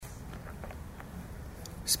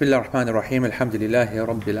بسم الله الرحمن الرحيم الحمد لله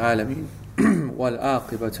رب العالمين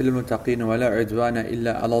والعاقبة للمتقين ولا عدوان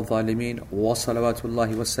إلا على الظالمين وصلوات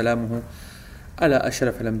الله وسلامه على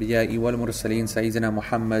أشرف الأنبياء والمرسلين سيدنا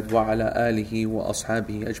محمد وعلى آله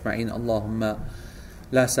وأصحابه أجمعين. اللهم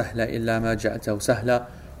لا سهل إلا ما جعلته سهلا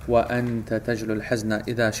وأنت تجل الحزن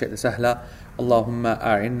إذا شئت سهلا. اللهم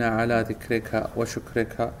أعنا على ذكرك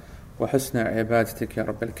وشكرك وحسن عبادتك يا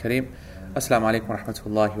رب الكريم. Assalamu alaikum wa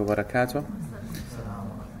rahmatullahi wa barakatuh.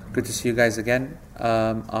 Good to see you guys again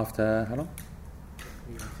after how long?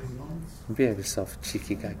 Behave yourself,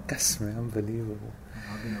 cheeky guy. Qasmi, unbelievable.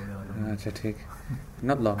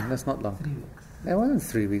 Not long, that's not long. 3 weeks. It wasn't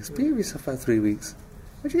 3 weeks. Behave yourself for 3 weeks.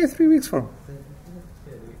 Where'd you get 3 weeks from?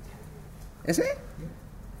 Is it?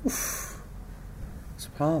 Oof.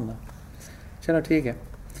 SubhanAllah. Chalo theek hai.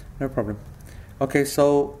 No problem. Okay,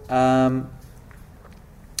 so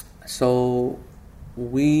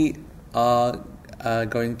we are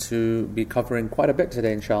going to be covering quite a bit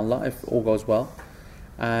today, inshallah, if all goes well.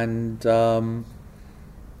 And then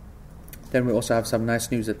we also have some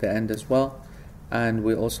nice news at the end as well. And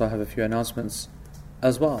we also have a few announcements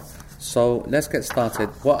as well. So let's get started.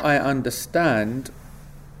 What I understand,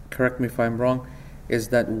 correct me if I'm wrong, is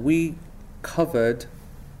that we covered,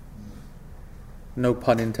 no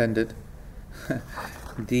pun intended,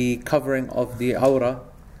 the covering of the awrah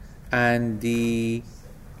and the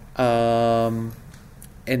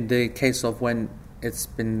in the case of when it's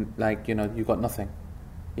been like, you got nothing.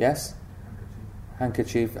 Yes?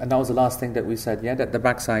 Handkerchief. And that was the last thing that we said, yeah? That the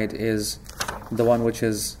backside is the one which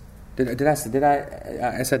is... I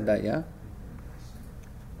said that, yeah?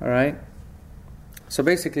 Alright? So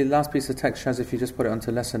basically, the last piece of text, Shaz, if you just put it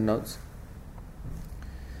onto lesson notes.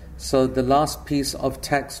 So the last piece of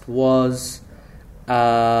text was...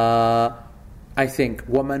 I think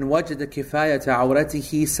وَمَنْ وَجَدَ كِفَايَةَ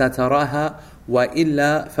عَوْرَتِهِ سَتَرَاهَا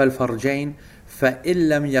وَإِلَّا فَالْفَرْجَيْنِ فَإِنْ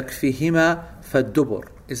لَمْ يَكْفِهِمَا فَالدُّبُرِ.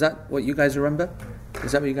 Is that what you guys remember?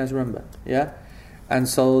 Yeah? And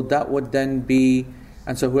so that would then be,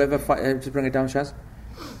 and so whoever, just bring it down, Shaz.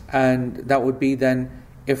 And that would be then,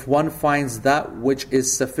 if one finds that which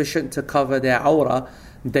is sufficient to cover their awrah,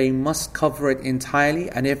 they must cover it entirely,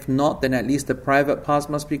 and if not, then at least the private parts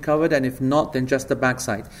must be covered, and if not, then just the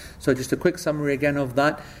backside. So just a quick summary again of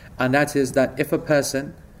that, and that is that if a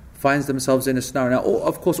person finds themselves in a scenario, now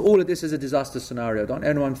of course all of this is a disaster scenario, don't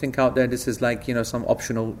anyone think out there this is like, some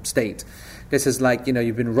optional state. This is like,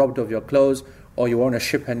 you've been robbed of your clothes, or you're on a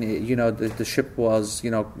ship and, the ship was,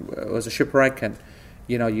 was a shipwreck, and,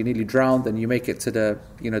 you nearly drowned, and you make it to the,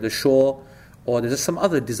 the shore, or there's some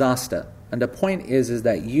other disaster. And the point is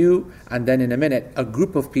that you, and then in a minute, a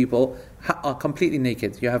group of people are completely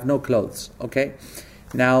naked. You have no clothes, okay?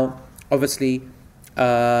 Now, obviously,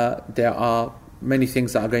 there are many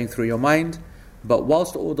things that are going through your mind, but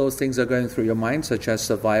whilst all those things are going through your mind, such as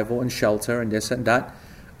survival and shelter and this and that,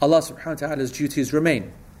 Allah subhanahu wa ta'ala's duties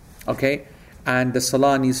remain, okay? And the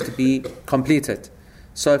salah needs to be completed.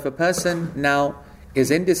 So if a person now is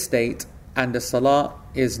in this state, and the salah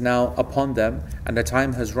is now upon them, and the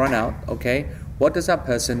time has run out, okay, what does that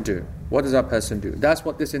person do? That's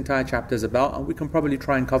what this entire chapter is about, and we can probably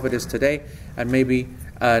try and cover this today, and maybe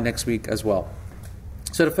next week as well.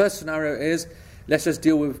 So the first scenario is, let's just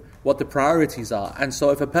deal with what the priorities are. And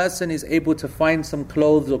so if a person is able to find some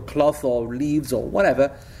clothes or cloth or leaves or whatever,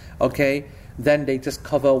 okay, then they just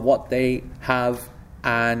cover what they have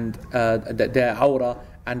and their awrah,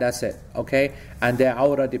 and that's it, okay? And their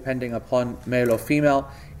awrah, depending upon male or female,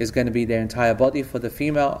 is going to be their entire body for the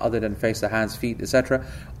female, other than face, the hands, feet, etc.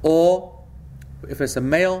 Or, if it's a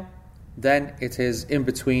male, then it is in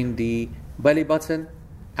between the belly button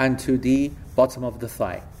and to the bottom of the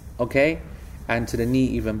thigh, okay? And to the knee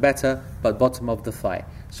even better, but bottom of the thigh.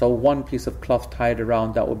 So one piece of cloth tied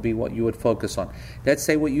around, that would be what you would focus on. Let's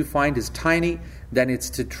say what you find is tiny, then it's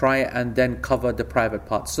to try and then cover the private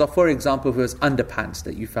parts. So for example, if it was underpants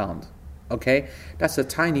that you found, okay? That's a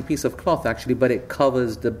tiny piece of cloth actually, but it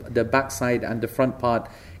covers the backside and the front part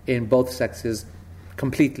in both sexes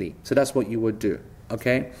completely. So that's what you would do,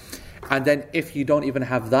 okay? And then if you don't even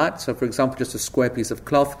have that, so for example, just a square piece of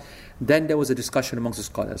cloth, then there was a discussion amongst the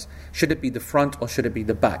scholars. Should it be the front or should it be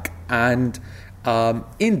the back? And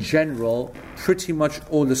in general, pretty much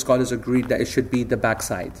all the scholars agreed that it should be the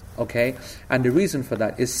backside, okay? And the reason for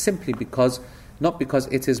that is simply because, not because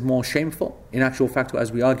it is more shameful. In actual fact,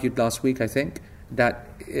 as we argued last week, I think, that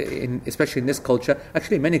especially in this culture,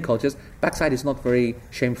 actually in many cultures, backside is not very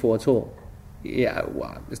shameful at all. Yeah,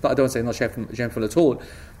 well, it's not. I don't say not shameful at all,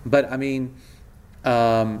 but I mean,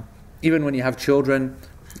 even when you have children,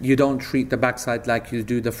 you don't treat the backside like you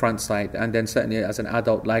do the front side, and then certainly as an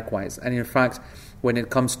adult likewise. And in fact, when it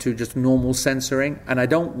comes to just normal censoring, and I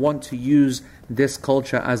don't want to use this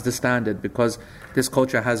culture as the standard because this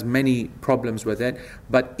culture has many problems with it,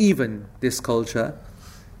 but even this culture,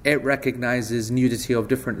 it recognizes nudity of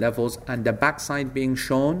different levels, and the backside being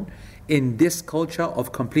shown in this culture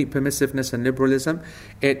of complete permissiveness and liberalism,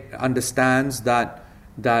 it understands that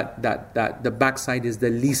the backside is the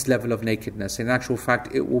least level of nakedness. In actual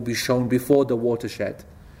fact, it will be shown before the watershed.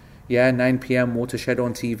 9 p.m. watershed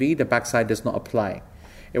on TV, the backside does not apply.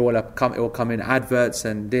 It will come in adverts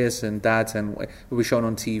and this and that, and it will be shown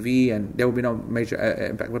on TV, and there will be no major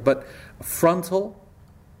impact. But frontal,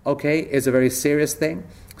 is a very serious thing.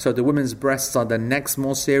 So the women's breasts are the next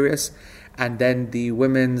most serious, and then the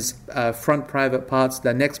women's front private parts,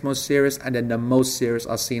 the next most serious, and then the most serious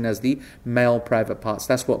are seen as the male private parts.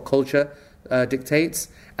 That's what culture dictates,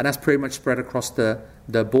 and that's pretty much spread across the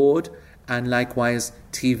board. And likewise,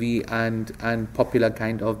 TV and popular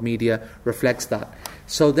kind of media reflects that.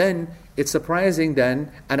 So then, it's surprising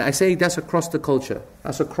then, and I say that's across the culture.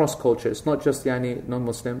 That's across culture. It's not just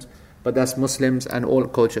non-Muslims, but that's Muslims and all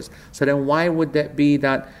cultures. So then why would that be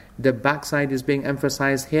that the backside is being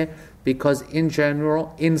emphasized here? Because in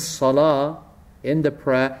general, in salah, in the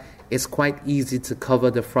prayer, it's quite easy to cover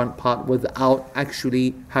the front part without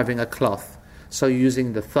actually having a cloth. So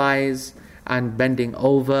using the thighs and bending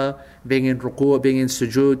over, being in ruku', being in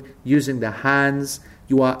sujood, using the hands,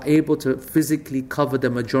 you are able to physically cover the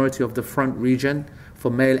majority of the front region for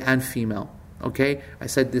male and female. I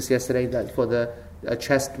said this yesterday, that for the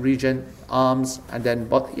chest region, arms, and then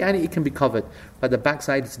it can be covered, but the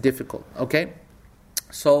backside is difficult.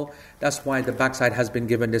 So that's why the backside has been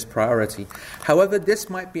given this priority. However, this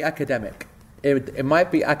might be academic. It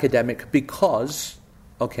might be academic because,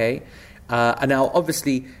 and now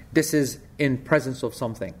obviously this is in presence of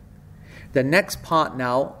something. The next part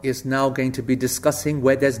now is now going to be discussing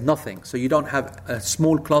where there's nothing. So you don't have a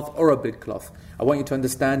small cloth or a big cloth. I want you to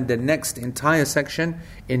understand the next entire section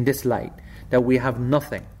in this light, that we have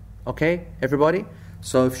nothing. Everybody?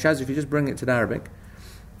 So if Shaz, if you just bring it to the Arabic.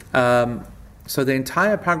 So the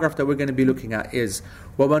entire paragraph that we're going to be looking at is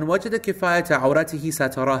وَمَنْ وَجَدَ كِفَايَةَ عَوْرَتِهِ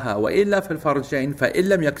سَتَرَهَا وَإِلَّا فِي الْفَرْجَيْنِ فَإِن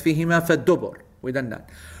لَمْ يَكْفِهِمَا فَالدُّبُرُ. We've done that.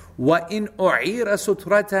 وَإِنْ أُعِيرَ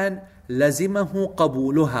سُتْرَةً لَزِمَهُ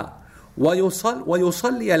قَبُولُهَا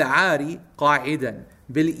ويصلي العاري قاعدا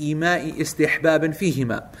بالإيماء استحبابا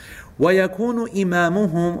فيهما ويكون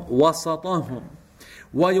إمامهم وسطهم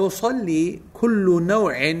ويصلي كل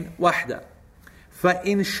نوع وحده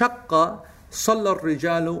فإن شق صلى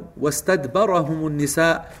الرجال واستدبرهم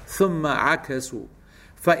النساء ثم عكسوا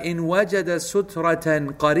فإن وجد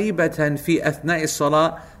سترة قريبة في أثناء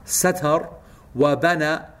الصلاة ستر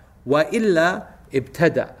وبنى وإلا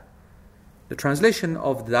ابتدأ. The translation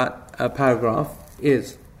of that paragraph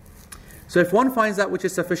is, so if one finds that which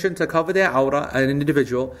is sufficient to cover their aura, an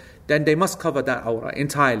individual, then they must cover that aura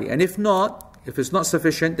entirely. And if not, if it's not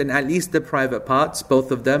sufficient, then at least the private parts,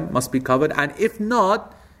 both of them, must be covered. And if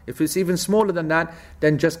not, if it's even smaller than that,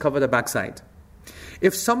 then just cover the backside.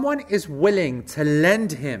 If someone is willing to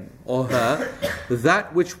lend him or her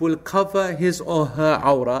that which will cover his or her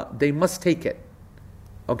aura, they must take it.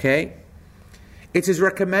 It is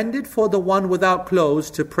recommended for the one without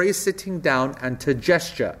clothes to pray sitting down and to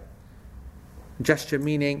gesture. Gesture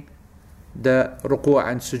meaning the ruku'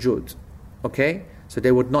 and sujood. So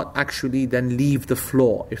they would not actually then leave the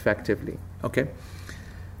floor effectively.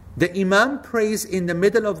 The imam prays in the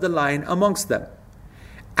middle of the line amongst them,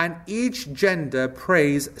 and each gender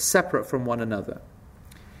prays separate from one another.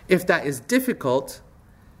 If that is difficult,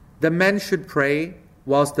 the men should pray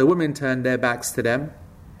whilst the women turn their backs to them,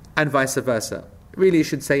 and vice versa. Really, you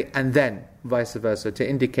should say, and then vice versa, to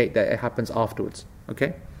indicate that it happens afterwards.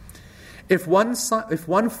 If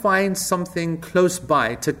one finds something close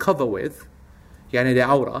by to cover with, yani the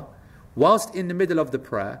aura, whilst in the middle of the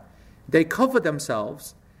prayer, they cover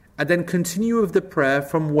themselves and then continue with the prayer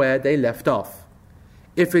from where they left off.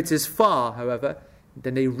 If it is far, however,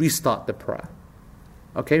 then they restart the prayer.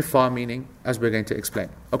 Far meaning, as we're going to explain.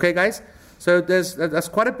 Guys? So that's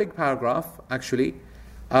quite a big paragraph, actually.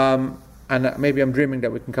 And maybe I'm dreaming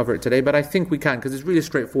that we can cover it today, but I think we can, because it's really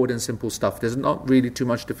straightforward and simple stuff. There's not really too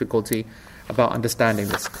much difficulty about understanding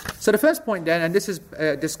this. So the first point then, and this is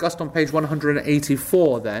discussed on page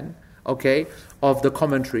 184 then, of the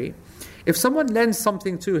commentary. If someone lends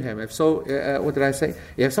something to him, if someone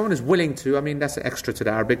is willing to, that's an extra to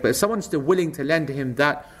the Arabic, but if someone's still willing to lend him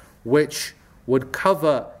that which would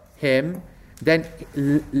cover him, then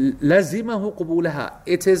لَزِمَهُ قُبُولَهَا.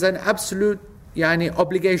 It is an absolute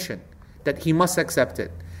obligation that he must accept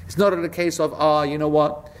it. It's not a case of, you know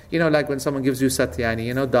what? Like when someone gives you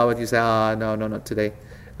satyani, dawat, you say, no, not today.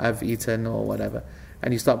 I've eaten or whatever.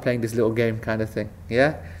 And you start playing this little game kind of thing.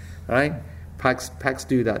 Yeah? Right? Packs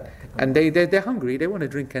do that. And they're hungry, they want to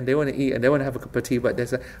drink and they want to eat and they want to have a cup of tea, but they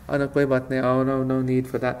say, no need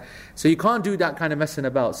for that. So you can't do that kind of messing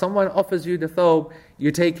about. Someone offers you the thobe,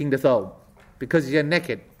 you're taking the thobe because you're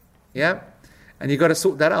naked. Yeah? And you got to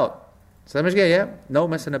sort that out. So no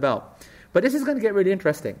messing about. But this is going to get really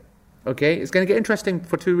interesting. Okay? It's going to get interesting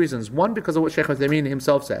for two reasons. One, because of what Shaykh Uthaymeen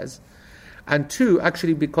himself says. And two,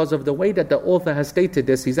 actually because of the way that the author has stated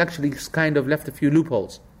this, he's actually kind of left a few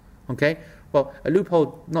loopholes. Okay? Well, a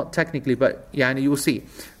loophole, not technically, but you will see.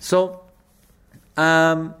 So,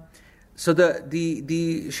 the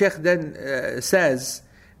Shaykh then says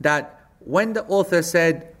that when the author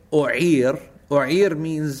said U'ir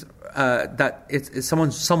means that it's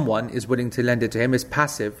someone is willing to lend it to him, is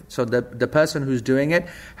passive. So the person who's doing it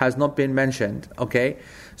has not been mentioned. Okay?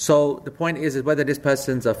 So the point is whether this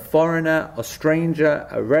person's a foreigner, a stranger,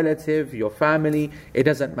 a relative, your family, it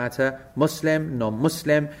doesn't matter. Muslim,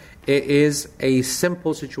 non-Muslim. It is a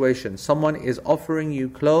simple situation. Someone is offering you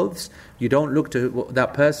clothes. You don't look to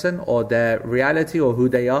that person or their reality or who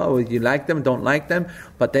they are, or you like them, don't like them,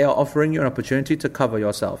 but they are offering you an opportunity to cover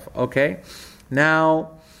yourself. Okay?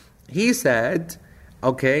 Now, he said,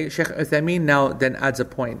 Shaykh Uthaymeen now then adds a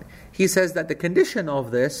point. He says that the condition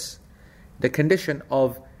of this, the condition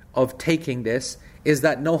of taking this, is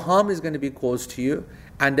that no harm is going to be caused to you,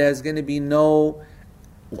 and there's going to be no,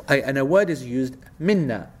 and a word is used,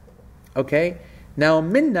 minna. Okay? Now,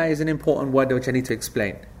 minna is an important word which I need to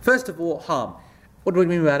explain. First of all, harm. What do we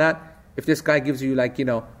mean by that? If this guy gives you I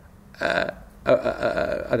don't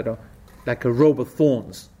know, like a robe of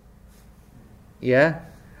thorns. Yeah?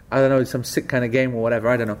 I don't know, some sick kind of game or whatever,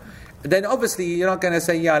 I don't know. Then obviously you're not going to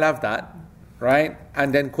say, I'll have that, right?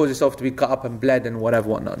 And then cause yourself to be cut up and bled and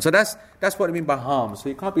whatnot. So that's what I mean by harm. So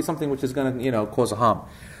it can't be something which is going to, cause a harm.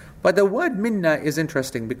 But the word minna is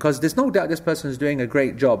interesting because there's no doubt this person is doing a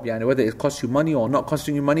great job, whether it costs you money or not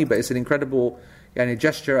costing you money, but it's an incredible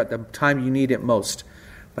gesture at the time you need it most.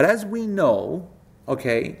 But as we know,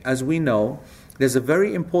 there's a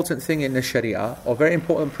very important thing in the Sharia, or very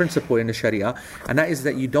important principle in the Sharia, and that is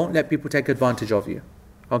that you don't let people take advantage of you.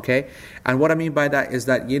 Okay? And what I mean by that is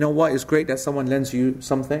that, it's great that someone lends you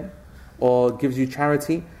something or gives you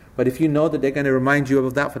charity, but if you know that they're going to remind you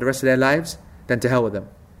of that for the rest of their lives, then to hell with them.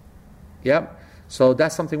 Yeah? So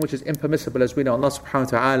that's something which is impermissible, as we know. Allah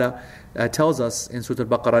subhanahu wa ta'ala tells us in Surah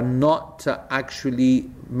Al-Baqarah not to actually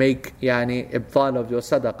make ibtal of your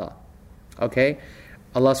sadaqah. Okay?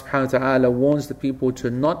 Allah subhanahu wa ta'ala warns the people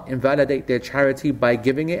to not invalidate their charity by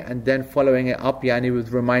giving it and then following it up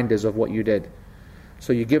with reminders of what you did.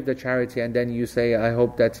 So you give the charity and then you say, I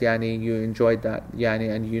hope that you enjoyed that,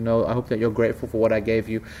 and I hope that you're grateful for what I gave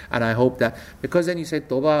you, and I hope that, because then you say,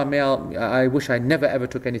 Tawbah, I wish I never ever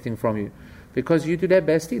took anything from you. Because you do their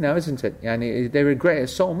best now, isn't it? They regret it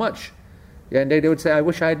so much. And they would say, I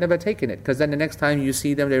wish I had never taken it. Because then the next time you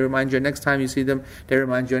see them, they remind you. Next time you see them, they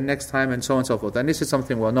remind you. Next time, and so on and so forth. And this is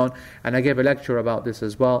something well known. And I gave a lecture about this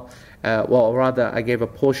as well. I gave a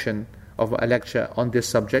portion of a lecture on this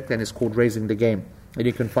subject, and it's called Raising the Game. And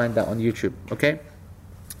you can find that on YouTube. Okay?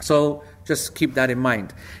 So just keep that in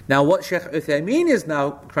mind. Now what Shaykh Uthaymeen is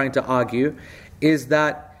now trying to argue is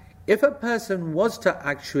that if a person was to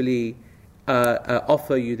actually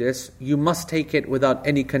offer you this, you must take it without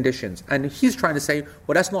any conditions. And he's trying to say,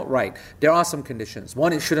 well, that's not right. There are some conditions.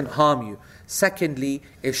 One, it shouldn't harm you. Secondly,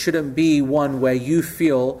 it shouldn't be one where you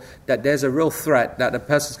feel that there's a real threat that the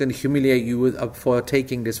person's going to humiliate you for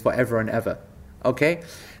taking this forever and ever. Okay?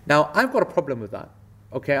 Now, I've got a problem with that.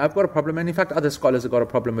 Okay? I've got a problem, and in fact, other scholars have got a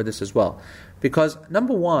problem with this as well. Because,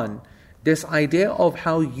 number one, this idea of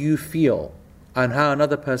how you feel and how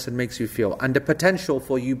another person makes you feel, and the potential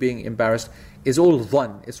for you being embarrassed is all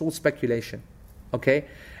dhann, it's all speculation. Okay?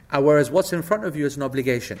 Whereas what's in front of you is an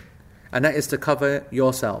obligation, and that is to cover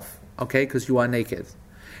yourself, okay, because you are naked.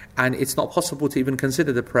 And it's not possible to even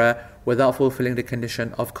consider the prayer without fulfilling the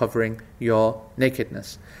condition of covering your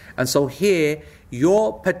nakedness. And so here,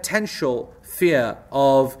 your potential fear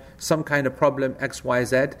of some kind of problem, X, Y,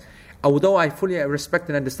 Z, although I fully respect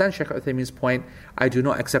and understand Shaykh Uthaymeen's point, I do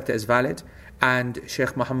not accept it as valid. And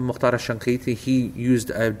Shaykh Muhammad Mukhtar al-Shanqiti, he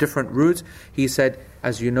used a different route. He said,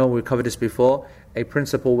 as you know, we covered this before, a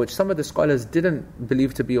principle which some of the scholars didn't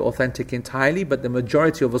believe to be authentic entirely, but the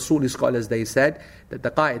majority of Usuli scholars, they said that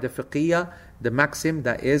the qa'idah fiqhiyya, the maxim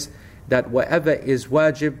that is, that whatever is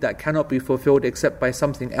wajib that cannot be fulfilled except by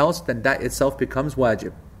something else, then that itself becomes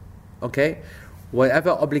wajib. Okay?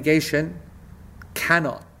 Whatever obligation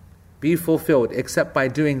cannot be fulfilled except by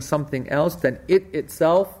doing something else, then it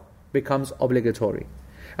itself becomes obligatory.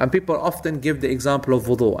 And people often give the example of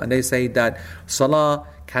wudu, and they say that salah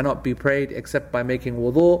cannot be prayed except by making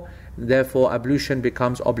wudu, therefore ablution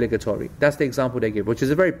becomes obligatory. That's the example they give, which is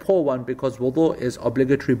a very poor one, because wudu is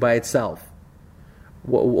obligatory by itself.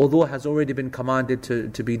 Wudu has already been commanded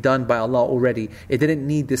to be done by Allah already. It didn't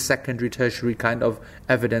need this secondary, tertiary kind of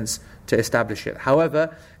evidence to establish it.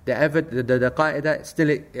 However, the qaida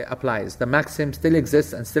still applies. The maxim still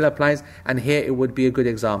exists and still applies, and here it would be a good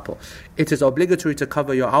example. It is obligatory to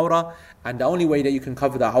cover your awrah, and the only way that you can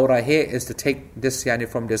cover the awrah here is to take this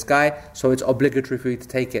from this guy, so it's obligatory for you to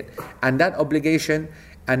take it. And that obligation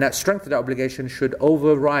and that strength of the obligation should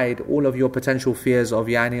override all of your potential fears of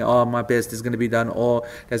my business is going to be done, or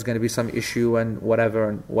there's going to be some issue and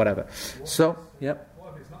whatever. So, yeah.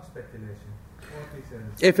 What if it's not speculation?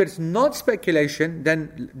 If it's not speculation,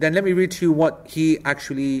 then let me read to you what he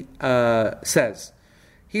actually says.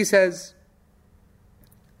 He says,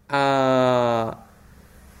 in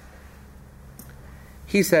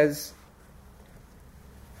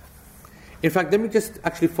fact, let me just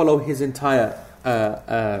actually follow his entire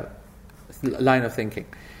line of thinking.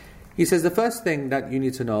 He says the first thing that you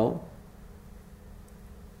need to know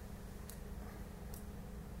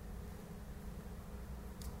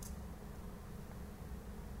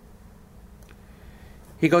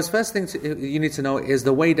first thing you need to know is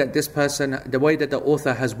the way that the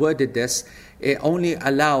author has worded this, it only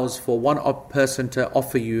allows for one person to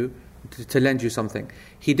offer you, to lend you something.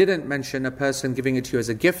 He didn't mention a person giving it to you as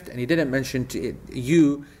a gift, and he didn't mention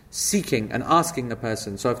you seeking and asking a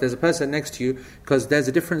person. So if there's a person next to you, because there's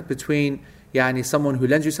a difference between someone who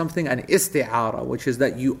lends you something and isti'ara, which is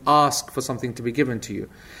that you ask for something to be given to you.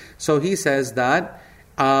 So he says that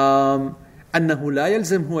أنه لا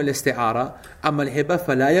يلزمه الاستعارة أما الهبة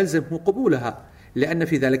فلا يلزمه قبولها لأن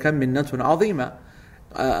في ذلك منة عظيمة.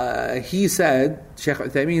 He said, Shaykh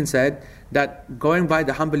Uthaymeen said, that going by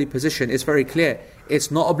the Hanbali position is very clear.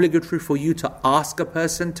 It's not obligatory for you to ask a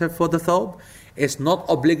person for the thawb. It's not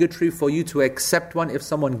obligatory for you to accept one if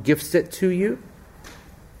someone gifts it to you.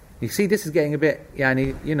 You see, this is getting a bit,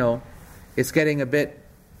 it's getting a bit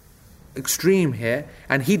extreme here,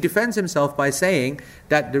 and he defends himself by saying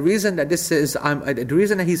that the reason that the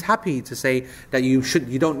reason that he's happy to say that you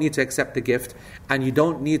don't need to accept the gift and you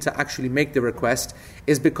don't need to actually make the request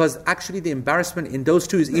is because actually the embarrassment in those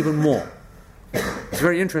two is even more. It's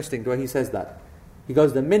very interesting the way he says that. He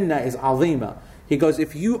goes, the minna is azima. He goes,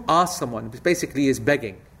 if you ask someone, basically is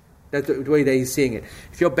begging. That's the way that he's seeing it.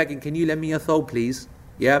 If you're begging, can you lend me a thawb, please?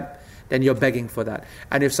 Yeah, then you're begging for that.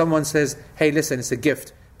 And if someone says, hey, listen, it's a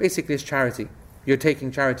gift, basically it's charity. You're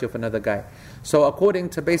taking charity of another guy. So according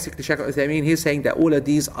to basically Shaykh Uthaymeen, he's saying that all of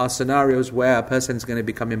these are scenarios where a person is going to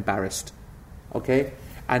become embarrassed. Okay?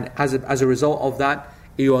 And as a result of that,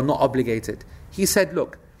 you are not obligated. He said,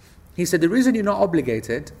 the reason you're not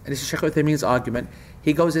obligated, and this is Shaykh Uthaymeen's argument,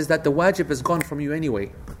 he goes, is that the wajib has gone from you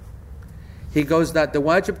anyway. He goes that the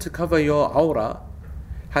wajib to cover your awrah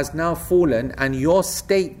has now fallen, and your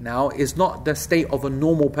state now is not the state of a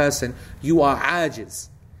normal person. You are ajiz.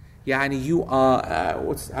 You are,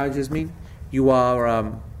 what's ajiz mean? You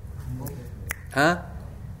are,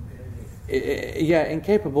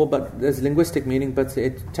 incapable, but there's linguistic meaning, but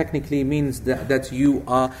it technically means that you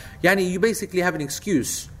are, you basically have an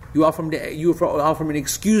excuse. You are from an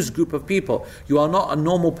excused group of people. You are not a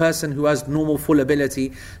normal person who has normal full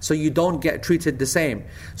ability, so you don't get treated the same.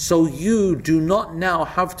 So you do not now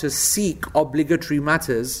have to seek obligatory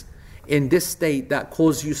matters in this state that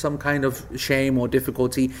cause you some kind of shame or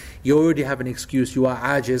difficulty. You already have an excuse. You are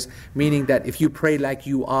ajiz, meaning that if you pray like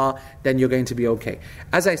you are, then you're going to be okay.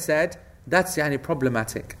 As I said, that's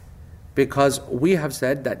problematic, because we have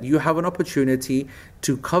said that you have an opportunity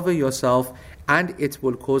to cover yourself, and it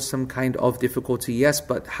will cause some kind of difficulty. Yes,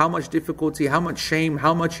 but how much difficulty, how much shame,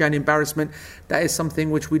 how much embarrassment, that is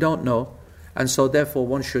something which we don't know. And so therefore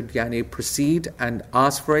one should proceed and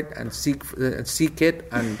ask for it and seek it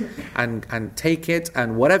and take it,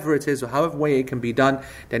 and whatever it is, or however way it can be done,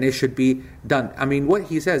 then it should be done. I mean, what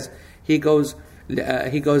he says, he goes,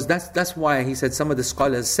 that's why he said, some of the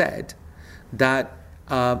scholars said that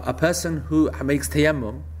a person who makes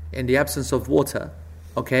tayammum in the absence of water,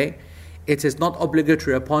 okay, it is not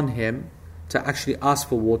obligatory upon him to actually ask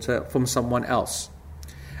for water from someone else.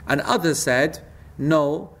 And others said,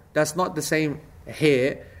 no, that's not the same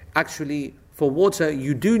here. Actually, for water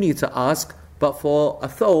you do need to ask, but for a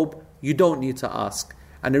thawb you don't need to ask.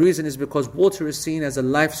 And the reason is because water is seen as a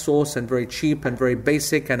life source and very cheap and very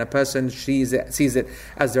basic, and a person sees it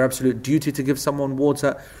as their absolute duty to give someone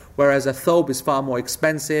water, whereas a thawb is far more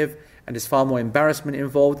expensive and there's far more embarrassment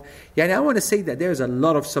involved. Yeah, and I want to say that there's a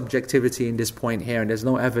lot of subjectivity in this point here, and there's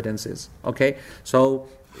no evidences. Okay, so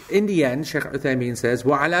in the end, Shaykh Uthaymeen says,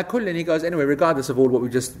 وَعَلَى كُلٍّ, he goes, anyway, regardless of all what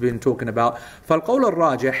we've just been talking about, فَالْقَوْلُ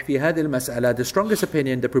الرَّاجِحِ فِي هَذِهِ الْمَسْأَلَةِ, the strongest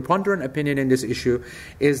opinion, the preponderant opinion in this issue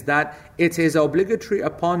is that it is obligatory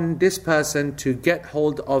upon this person to get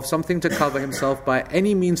hold of something to cover himself by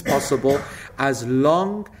any means possible, as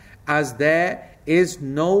long as there is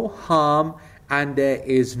no harm and there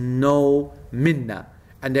is no minna,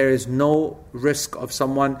 and there is no risk of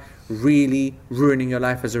someone really ruining your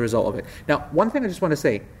life as a result of it. Now, one thing I just want to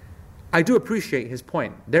say, I do appreciate his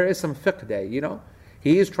point. There is some fiqh there, you know.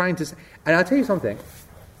 He is trying to say, and I'll tell you something.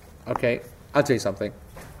 Okay, I'll tell you something.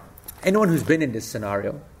 Anyone who's been in this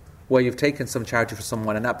scenario, where you've taken some charity for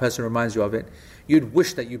someone and that person reminds you of it, you'd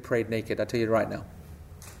wish that you prayed naked, I'll tell you right now.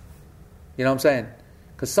 You know what I'm saying?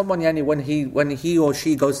 Because someone, yani, when he or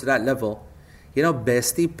she goes to that level, you know,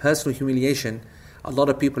 bestie, personal humiliation, a lot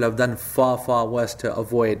of people have done far, far worse to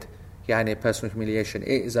avoid personal humiliation.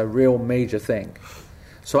 It is a real major thing.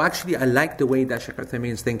 So actually, I like the way that Shaykh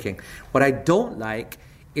Uthaymeen is thinking. What I don't like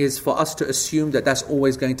is for us to assume that that's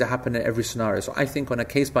always going to happen in every scenario. So I think on a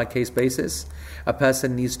case-by-case basis, a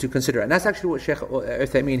person needs to consider. And that's actually what Shaykh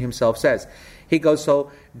Uthaymeen himself says. He goes, so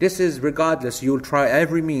this is regardless, you'll try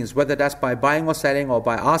every means, whether that's by buying or selling, or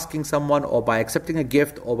by asking someone, or by accepting a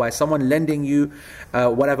gift, or by someone lending you,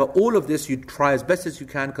 whatever. All of this you try as best as you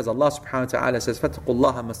can, because Allah subhanahu wa ta'ala says, فَاتَّقُوا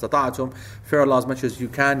اللَّهَ مَا اسْتَطَعْتُمْ, fear Allah as much as you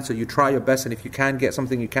can. So you try your best, and if you can get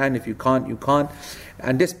something, you can. If you can't, you can't.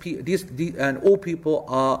 And and all people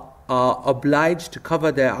are obliged to cover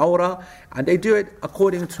their awrah, and they do it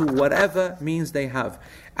according to whatever means they have.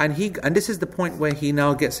 And this is the point where he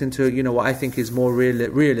now gets into, you know, what I think is more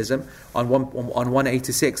realism on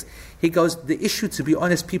 186. He goes, the issue, to be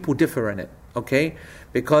honest, people differ in it, okay?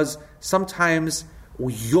 Because sometimes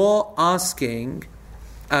you're asking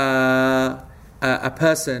a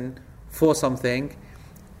person for something.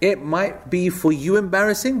 It might be for you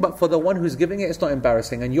embarrassing, but for the one who's giving it, it's not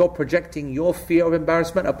embarrassing. And you're projecting your fear of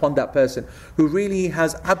embarrassment upon that person who really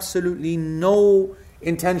has absolutely no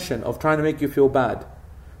intention of trying to make you feel bad.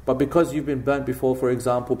 But because you've been burnt before, for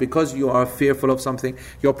example, because you are fearful of something,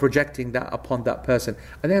 you're projecting that upon that person.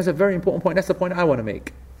 I think that's a very important point. That's the point I want to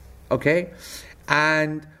make. Okay?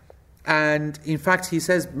 And in fact, he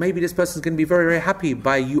says maybe this person is going to be very, very happy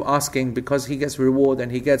by you asking, because he gets reward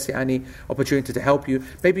and he gets any opportunity to help you.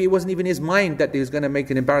 Maybe it wasn't even his mind that he's going to make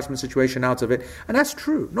an embarrassment situation out of it. And that's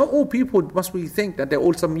true. Not all people must we think that they're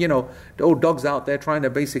all some, you know, they're all dogs out there trying to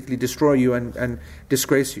basically destroy you and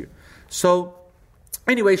disgrace you. So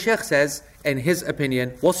anyway, Shaykh says, in his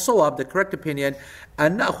opinion, وَالصَّوَابُ, the correct opinion,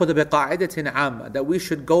 أَن نَأْخُذَ بِقَاعِدَةٍ عَامَّةٍ, that we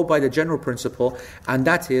should go by the general principle, and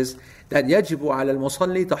that is that يجب على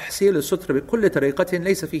المصلي تحصيل الستر بكل طريقة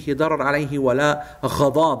ليس فيه ضرر عليه ولا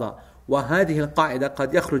غضاضة. وهذه القاعدة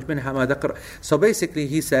قد يخرج منها ما ذكر. So basically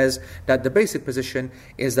he says that the basic position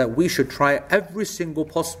is that we should try every single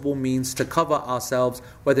possible means to cover ourselves,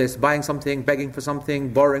 whether it's buying something, begging for something,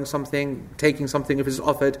 borrowing something, taking something if it's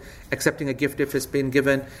offered, accepting a gift if it's been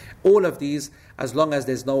given. All of these, as long as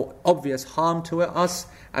there's no obvious harm to us,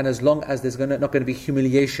 and as long as there's not going to be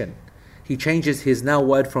humiliation. He changes his now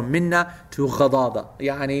word from minna to ghadada.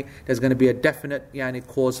 Yani, there's going to be a definite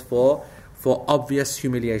cause for obvious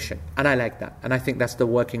humiliation. And I like that. And I think that's the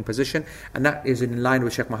working position. And that is in line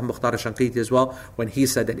with Shaykh Muhammad Mukhtar al-Shanqiti as well, when he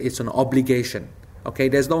said that it's an obligation. Okay,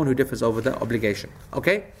 there's no one who differs over the obligation.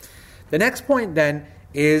 Okay? The next point then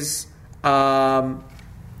is وَيُصَلِّ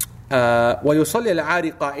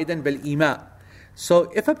الْعَارِ قَائِدًا بِالْإِمَاءِ.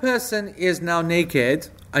 So if a person is now naked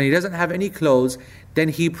and he doesn't have any clothes, then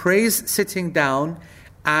he prays sitting down,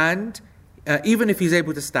 and even if he's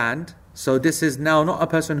able to stand. So this is now not a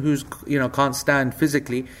person who's can't stand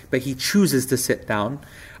physically, but he chooses to sit down,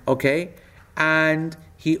 okay? And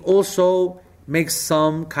he also makes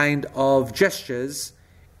some kind of gestures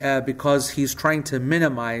because he's trying to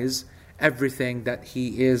minimize everything that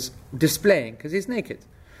he is displaying, because he's naked.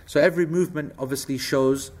 So every movement obviously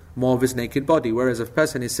shows more of his naked body. Whereas if a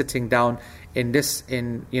person is sitting down in the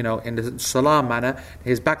salah manner,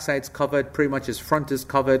 his backside's covered, pretty much his front is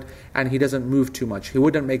covered, and he doesn't move too much. He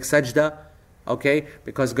wouldn't make sajda, okay,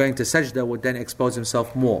 because going to sajda would then expose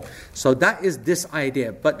himself more. So that is this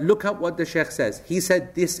idea. But look at what the Shaykh says. He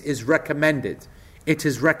said this is recommended. It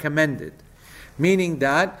is recommended. Meaning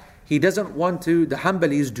that he doesn't want to, the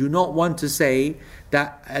Hanbalis do not want to say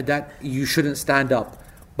that you shouldn't stand up.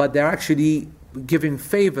 But they're actually giving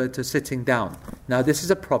favor to sitting down. Now this is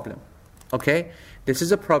a problem, okay? This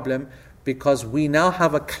is a problem because we now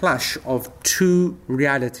have a clash of two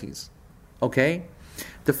realities, okay?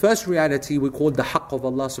 The first reality we call the haqq of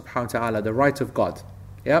Allah subhanahu wa ta'ala, the right of God.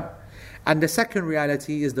 Yep. And the second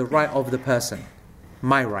reality is the right of the person,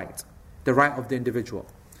 my right, the right of the individual.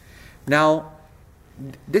 Now,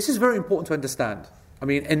 this is very important to understand. I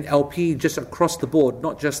mean, in LP, just across the board,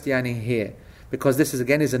 not just here. Because this is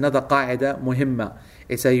again is another qaida muhimma.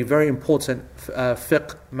 It's a very important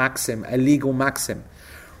fiqh maxim, a legal maxim.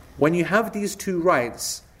 When you have these two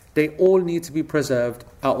rights, they all need to be preserved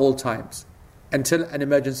at all times until an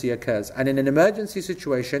emergency occurs. And in an emergency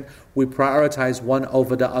situation, we prioritize one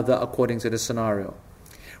over the other according to the scenario.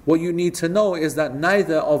 What you need to know is that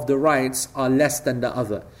neither of the rights are less than the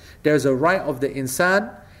other. There's a right of the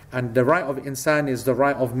insan, and the right of insan is the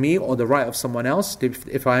right of me or the right of someone else,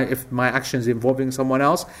 if my action is involving someone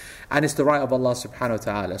else, and it's the right of Allah subhanahu wa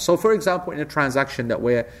ta'ala. So for example, in a transaction that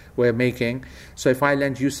we're making, so if I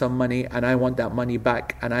lend you some money and I want that money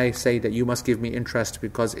back, and I say that you must give me interest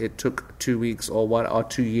because it took 2 weeks or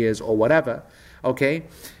 2 years or whatever, okay?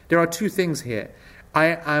 There are two things here.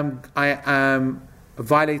 I am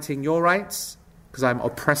violating your rights because I'm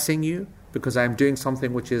oppressing you, because I'm doing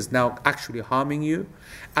something which is now actually harming you.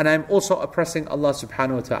 And I'm also oppressing Allah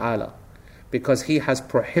subhanahu wa ta'ala because He has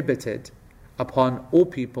prohibited upon all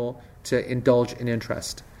people to indulge in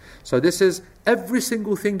interest. So this is, every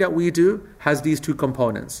single thing that we do has these two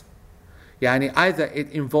components. Either it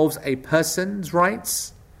involves a person's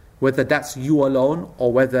rights, whether that's you alone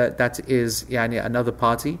or whether that is another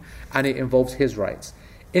party, and it involves his rights.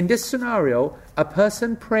 In this scenario, a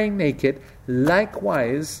person praying naked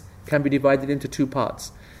likewise can be divided into two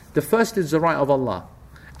parts. The first is the right of Allah.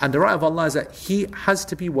 And the right of Allah is that He has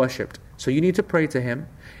to be worshipped. So you need to pray to Him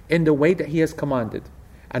in the way that He has commanded.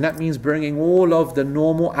 And that means bringing all of the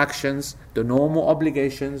normal actions, the normal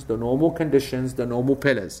obligations, the normal conditions, the normal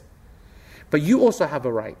pillars. But you also have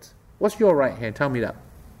a right. What's your right here? Tell me that.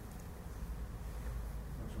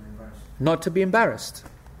 Not to be embarrassed.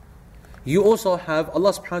 You also have,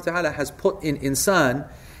 Allah subhanahu wa ta'ala has put in insan,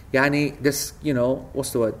 this,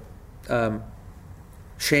 what's the word?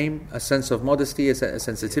 Shame, a sense of modesty, a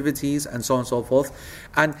sensitivities, and so on and so forth.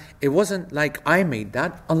 And it wasn't like I made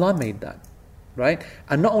that, Allah made that. Right?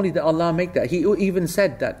 And not only did Allah make that, He even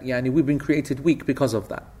said that we've been created weak because of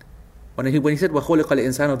that. When He said, وَخُلِقَ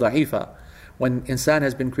الْإِنسَانُ ضَعِيفًا, when insan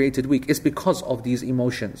has been created weak, it's because of these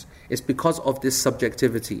emotions. It's because of this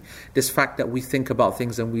subjectivity, this fact that we think about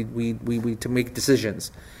things and we to make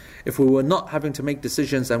decisions. If we were not having to make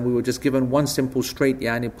decisions and we were just given one simple straight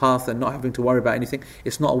path and not having to worry about anything,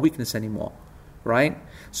 it's not a weakness anymore, right?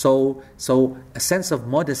 So a sense of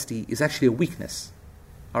modesty is actually a weakness,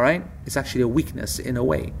 all right? It's actually a weakness in a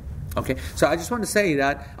way, okay? So I just want to say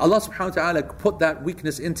that Allah subhanahu wa ta'ala put that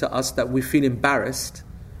weakness into us that we feel embarrassed,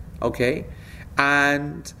 okay?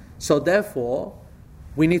 And so therefore,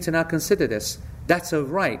 we need to now consider this. That's a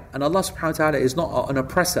right. And Allah subhanahu wa ta'ala is not an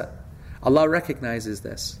oppressor. Allah recognizes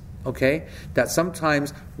this. Okay, that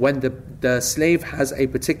sometimes when the slave has a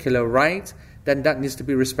particular right, then that needs to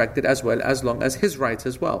be respected as well, as long as his right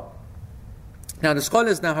as well. Now the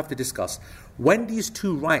scholars now have to discuss, when these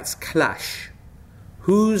two rights clash,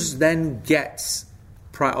 whose then gets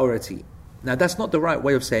priority? Now that's not the right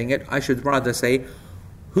way of saying it. I should rather say,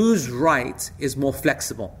 whose right is more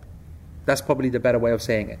flexible? That's probably the better way of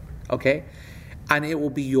saying it. Okay, and it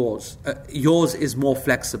will be yours. Yours is more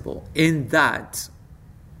flexible in that.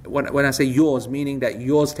 When I say yours, meaning that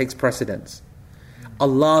yours takes precedence.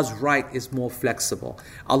 Allah's right is more flexible.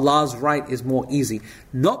 Allah's right is more easy.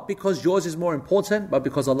 Not because yours is more important, but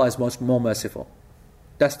because Allah is more merciful.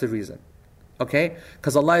 That's the reason. Okay?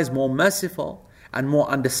 Because Allah is more merciful and more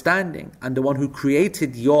understanding, and the one who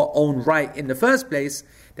created your own right in the first place,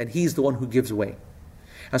 then He's the one who gives way.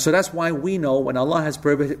 And so that's why we know when Allah has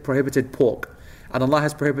prohibited pork, and Allah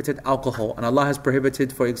has prohibited alcohol, and Allah has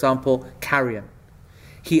prohibited, for example, carrion,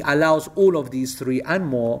 He allows all of these three and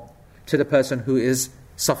more to the person who is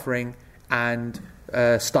suffering and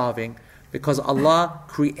starving, because Allah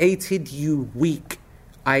created you weak,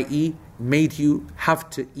 i.e. made you have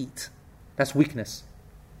to eat. That's weakness.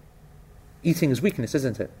 Eating is weakness,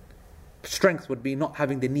 isn't it? Strength would be not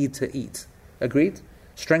having the need to eat. Agreed?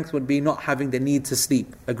 Strength would be not having the need to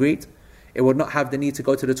sleep. Agreed? It would not have the need to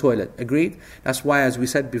go to the toilet. Agreed? That's why, as we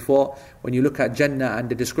said before, when you look at Jannah and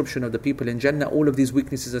the description of the people in Jannah, all of these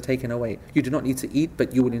weaknesses are taken away. You do not need to eat,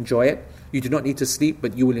 but you will enjoy it. You do not need to sleep,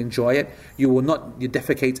 but you will enjoy it. You will not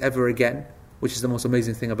defecate ever again, which is the most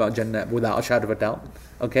amazing thing about Jannah, without a shadow of a doubt.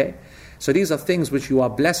 Okay? So these are things which you are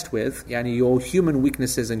blessed with. Your human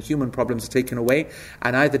weaknesses and human problems are taken away,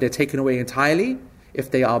 and either they're taken away entirely, if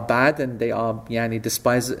they are bad and they are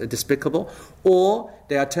despicable, or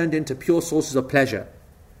they are turned into pure sources of pleasure.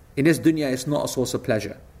 In this dunya, it's not a source of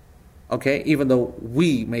pleasure. Okay? Even though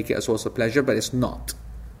we make it a source of pleasure, but it's not.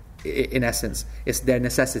 In essence, it's their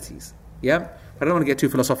necessities. Yeah? But I don't want to get too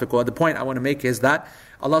philosophical. The point I want to make is that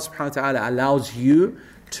Allah subhanahu wa ta'ala allows you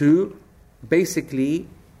to basically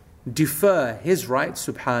defer His right,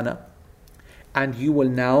 subhanahu, and you will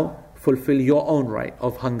now fulfill your own right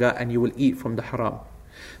of hunger and you will eat from the haram.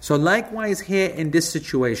 So likewise here in this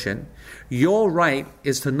situation, your right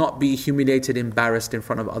is to not be humiliated, embarrassed in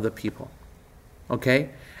front of other people. Okay?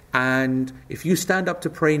 And if you stand up to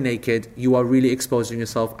pray naked, you are really exposing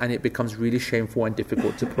yourself and it becomes really shameful and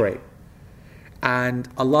difficult to pray. And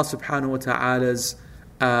Allah subhanahu wa ta'ala's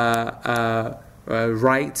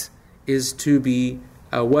right is to be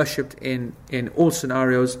worshipped in all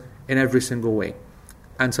scenarios, in every single way.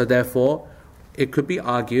 And so therefore, it could be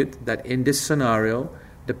argued that in this scenario,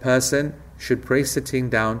 the person should pray sitting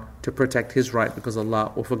down to protect his right because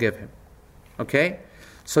Allah will forgive him. Okay?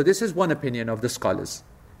 So this is one opinion of the scholars.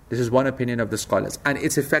 This is one opinion of the scholars. And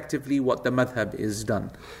it's effectively what the madhab is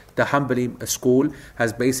done. The Hanbali school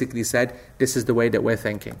has basically said, this is the way that we're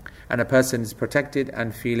thinking. And a person is protected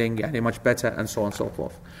and feeling much better and so on and so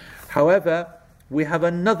forth. However, we have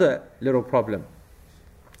another little problem.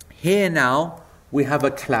 Here now, we have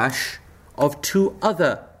a clash of two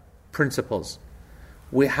other principles.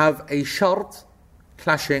 We have a shart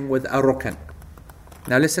clashing with a rukn.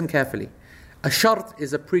 Now listen carefully. A shart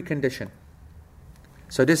is a precondition.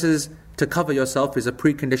 So this is, to cover yourself is a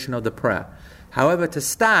precondition of the prayer. However, to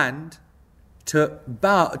stand, to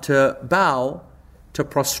bow, to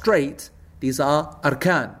prostrate, these are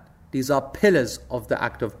arkan. These are pillars of the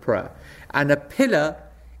act of prayer. And a pillar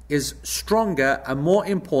is stronger and more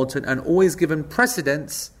important and always given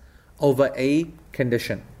precedence over a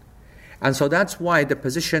condition. And so that's why the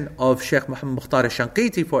position of Shaykh Muhammad Mukhtar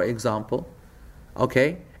al-Shanqiti, for example,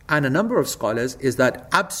 okay, and a number of scholars, is that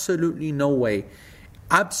absolutely no way,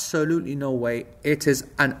 it is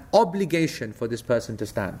an obligation for this person to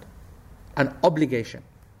stand. An obligation.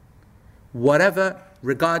 Whatever,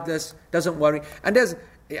 regardless, doesn't worry. And there's,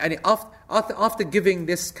 after giving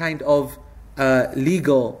this kind of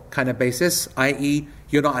legal kind of basis, i.e.,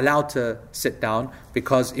 you're not allowed to sit down,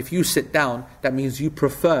 because if you sit down, that means you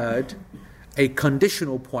preferred a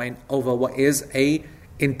conditional point over what is a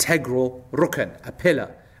integral rukn, a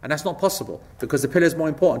pillar. And that's not possible, because the pillar is more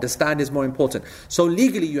important, the stand is more important. So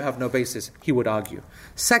legally you have no basis, he would argue.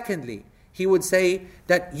 Secondly, he would say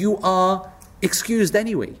that you are excused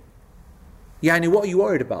anyway. What are you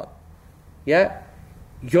worried about? Yeah?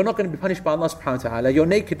 You're not going to be punished by Allah subhanahu wa ta'ala. You're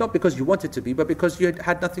naked not because you wanted to be, but because you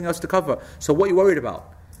had nothing else to cover. So what are you worried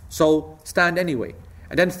about? So stand anyway.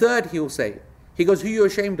 And then third, he'll say, he goes, who are you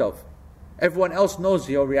ashamed of? Everyone else knows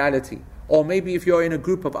your reality. Or maybe if you're in a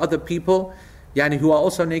group of other people, who are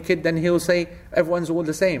also naked, then he'll say, everyone's all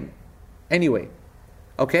the same. Anyway.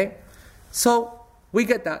 Okay? So, we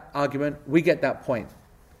get that argument, we get that point.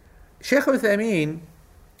 Shaykh Uthaymeen,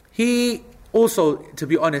 he also, to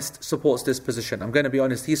be honest, supports this position. I'm going to be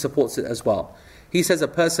honest, he supports it as well. He says a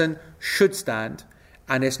person should stand,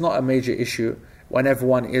 and it's not a major issue when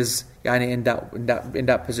everyone is in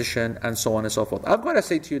that position, and so on and so forth. I've got to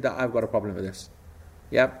say to you that I've got a problem with this.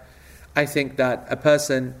 Yeah? I think that a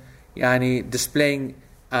person displaying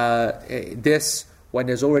this when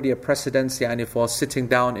there's already a precedence for sitting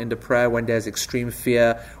down in the prayer when there's extreme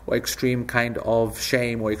fear or extreme kind of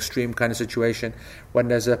shame or extreme kind of situation, when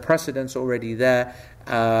there's a precedence already there,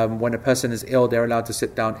 when a person is ill they're allowed to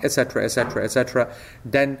sit down, etc, etc, etc,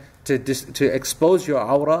 then to expose your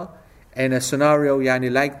awrah in a scenario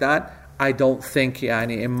like that, I don't think,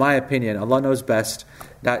 in my opinion, Allah knows best,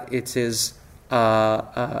 that it is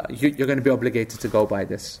you're going to be obligated to go by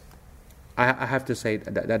this. I have to say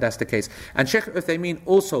that's the case. And Shaykh Uthaymeen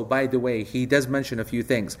also, by the way, he does mention a few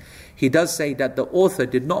things. He does say that the author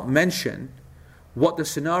did not mention what the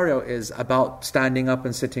scenario is about standing up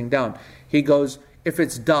and sitting down. He goes, if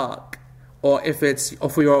it's dark, or if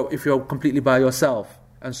you're completely by yourself,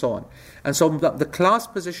 and so on. And so the class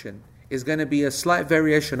position is going to be a slight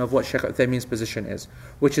variation of what Shaykh Uthaymeen's position is,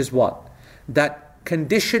 which is what? That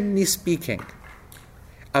conditionally speaking,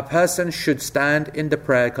 a person should stand in the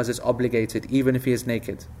prayer because it's obligated, even if he is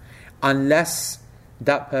naked, unless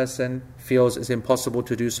that person feels it's impossible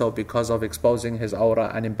to do so because of exposing his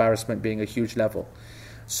awrah and embarrassment being a huge level.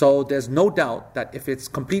 So there's no doubt that if it's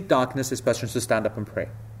complete darkness, this person should stand up and pray.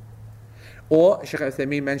 Or Shaykh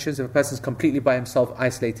Uthaymeen mentions if a person is completely by himself,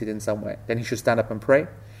 isolated in some way, then he should stand up and pray.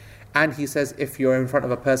 And he says if you're in front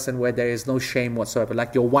of a person where there is no shame whatsoever,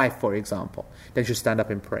 like your wife, for example, then you should stand up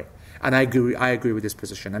and pray. And I agree with this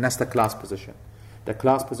position, and that's the class position. The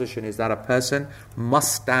class position is that a person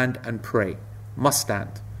must stand and pray. Must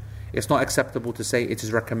stand. It's not acceptable to say it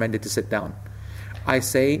is recommended to sit down. I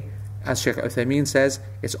say, as Shaykh Uthaymeen says,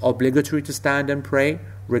 it's obligatory to stand and pray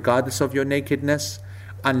regardless of your nakedness,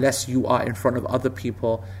 unless you are in front of other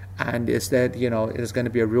people and it's that, it's going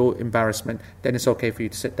to be a real embarrassment, then it's okay for you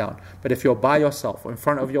to sit down. But if you're by yourself, or in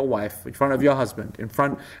front of your wife, in front of your husband,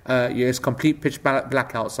 it's complete pitch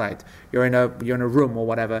black outside, you're in a room or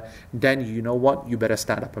whatever, then you know what? You better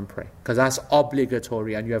stand up and pray, because that's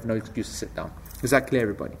obligatory and you have no excuse to sit down. Is that clear,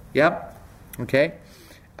 everybody? Yeah? Okay?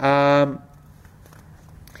 And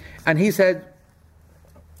he said,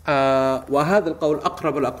 وَهَذَا الْقَوْلُ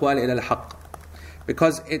أَقْرَبُ الْأَقْوَالِ إِلَى الْحَقِّ,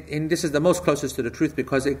 because this is the most closest to the truth,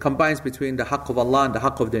 because it combines between the haqq of Allah and the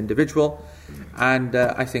haqq of the individual, and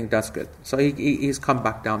I think that's good. So he's come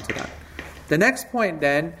back down to that. The next point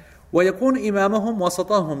then, وَيَكُونُ إِمَامَهُمْ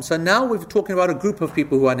وَسَطَهُمْ. So now we're talking about a group of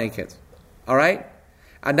people who are naked, all right?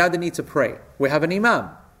 And now they need to pray. We have an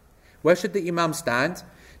imam. Where should the imam stand?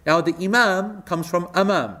 Now the imam comes from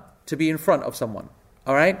amam, to be in front of someone,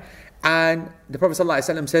 all right? And the Prophet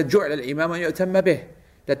ﷺ said, جُعْلَ الْإِمَامَ يُؤْتَمَّ بِهِ,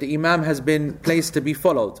 that the imam has been placed to be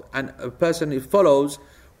followed, and a person who follows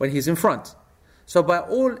when he's in front. So by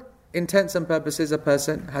all intents and purposes, a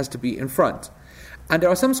person has to be in front. And there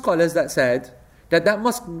are some scholars that said that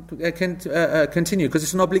must continue, because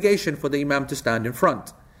it's an obligation for the imam to stand in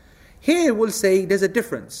front. Here we'll say there's a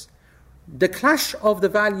difference. The clash of the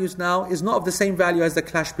values now is not of the same value as the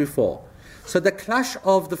clash before. So the clash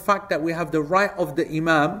of the fact that we have the right of the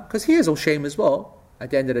imam, because he is all shame as well. At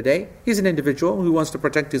the end of the day, he's an individual who wants to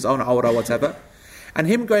protect his own aura, whatever. And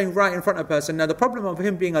him going right in front of a person. Now the problem of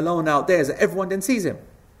him being alone out there is that everyone then sees him.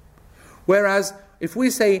 Whereas if we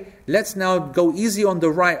say, let's now go easy on the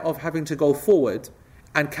right of having to go forward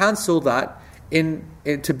and cancel that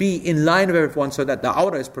to be in line with everyone so that the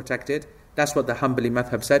aura is protected, that's what the Hanbali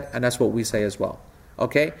madhab said, and that's what we say as well.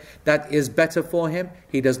 Okay? That is better for him.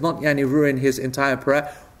 He does not ruin his entire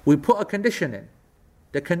prayer. We put a condition in.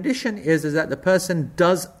 The condition is that the person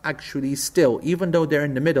does actually still, even though they're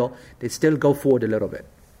in the middle, they still go forward a little bit.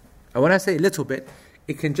 And when I say a little bit,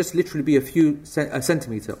 it can just literally be a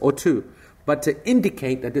centimeter or two, but to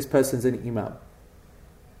indicate that this person's an imam.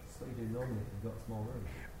 That's what you do normally if you've got a small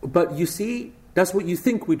room. But you see, that's what you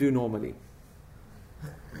think we do normally.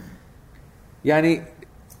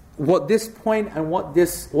 What this point and what the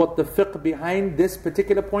fiqh behind this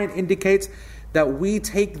particular point indicates, that we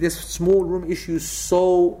take this small room issue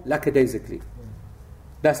so lackadaisically.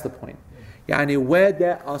 That's the point. Where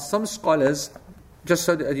there are some scholars, just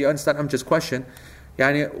so that you understand Amjad's question,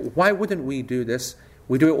 why wouldn't we do this?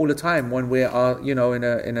 We do it all the time when we are,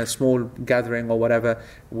 in a small gathering or whatever.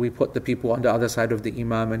 We put the people on the other side of the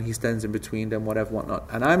imam and he stands in between them, whatever, whatnot.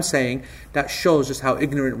 And I'm saying that shows just how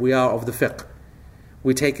ignorant we are of the fiqh.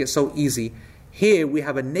 We take it so easy. Here we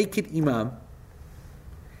have a naked imam,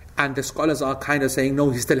 and the scholars are kind of saying, no,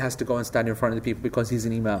 he still has to go and stand in front of the people because he's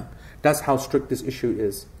an imam. That's how strict this issue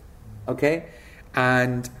is. Okay?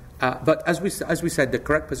 And but as we said, the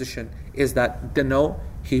correct position is that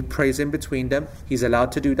he prays in between them. He's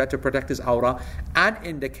allowed to do that to protect his aura. And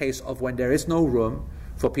in the case of when there is no room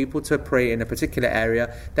for people to pray in a particular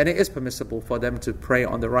area, then it is permissible for them to pray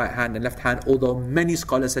on the right hand and left hand, although many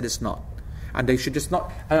scholars said it's not. And they should just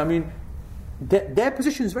not. Their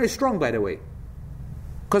position is very strong, by the way.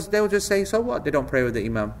 Because they'll just say, so what? They don't pray with the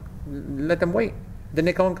imam. Let them wait. Then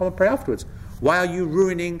they come and pray afterwards. Why are you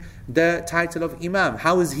ruining the title of imam?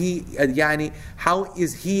 How is he an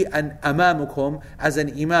amamukum as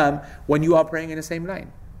an imam when you are praying in the same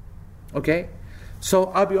line? Okay? So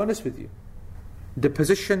I'll be honest with you. The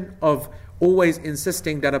position of always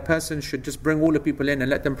insisting that a person should just bring all the people in and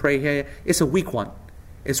let them pray here, it's a weak one.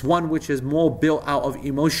 It's one which is more built out of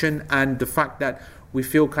emotion and the fact that we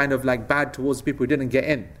feel kind of like bad towards people who didn't get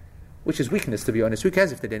in, which is weakness, to be honest. Who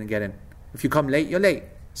cares if they didn't get in? If you come late, you're late.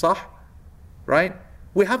 Sah? Right?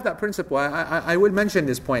 We have that principle. I will mention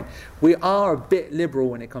this point. We are a bit liberal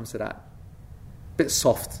when it comes to that. A bit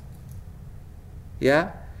soft.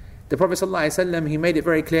 Yeah? The Prophet ﷺ, he made it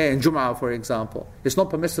very clear in Jum'ah, for example. It's not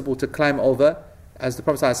permissible to climb over, as the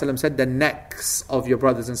Prophet ﷺ said, the necks of your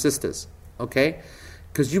brothers and sisters. Okay?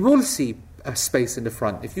 Because you will see a space in the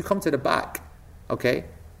front. If you come to the back, okay?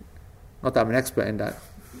 Not that I'm an expert in that.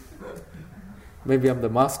 Maybe I'm the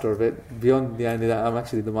master of it. Beyond the idea that I'm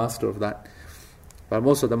actually the master of that. But I'm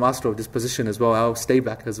also the master of this position as well. I'll stay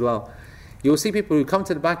back as well. You'll see people who come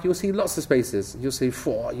to the back, you'll see lots of spaces. You'll say,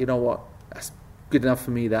 you know what? That's good enough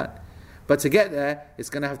for me, that. But to get there, it's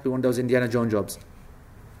going to have to be one of those Indiana Jones jobs.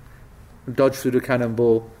 Dodge through the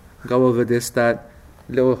cannonball, go over this, that,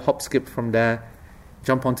 little hop skip from there,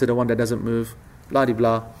 jump onto the one that doesn't move,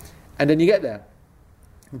 blah-de-blah. And then you get there.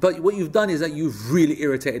 But what you've done is that you've really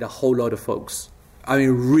irritated a whole lot of folks. I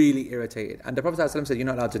mean, really irritated. And the Prophet ﷺ said, you're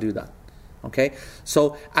not allowed to do that. Okay?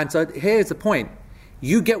 So here's the point.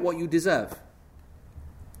 You get what you deserve.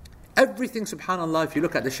 Everything, subhanAllah, if you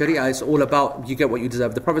look at the Sharia, it's all about you get what you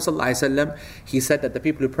deserve. The Prophet ﷺ, he said that the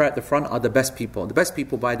people who pray at the front are the best people. The best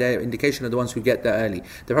people, by their indication, are the ones who get there early.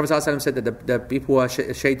 The Prophet ﷺ said that the people who are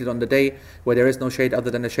shaded on the day where there is no shade other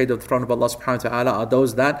than the shade of the throne of Allah subhanahu wa ta'ala are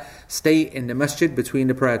those that stay in the masjid between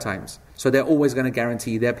the prayer times. So they're always going to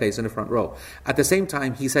guarantee their place in the front row. At the same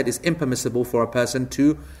time, he said it's impermissible for a person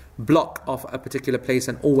to block off a particular place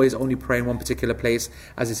and always only pray in one particular place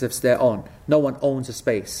as if it's their own. No one owns a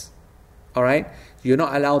space. Alright? You're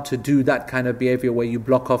not allowed to do that kind of behavior where you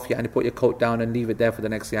block off and put your coat down and leave it there for the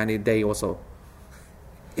next day or so.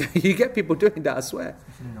 You get people doing that, I swear.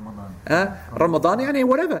 Ramadan,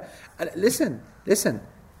 whatever. Listen.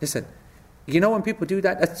 You know when people do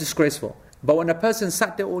that, that's disgraceful. But when a person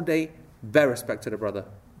sat there all day, bear respect to the brother.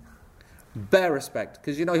 Bear respect.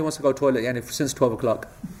 Because he wants to go to the toilet since 12 o'clock.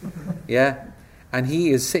 Yeah? And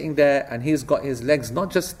he is sitting there and he's got his legs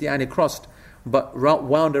not just crossed, but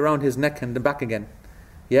wound around his neck and the back again.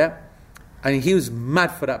 Yeah? And he was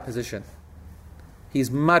mad for that position.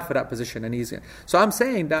 He's mad for that position. So I'm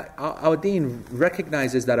saying that our deen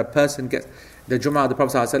recognizes that a person gets... The Jum'ah, the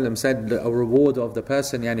Prophet ﷺ said a reward of the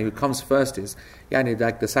person who comes first is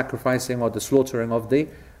like the sacrificing or the slaughtering of the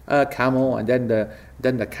camel, and then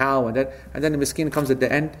the cow, and then the miskin comes at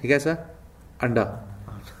the end. He gets a anda.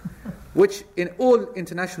 Which in all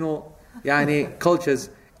international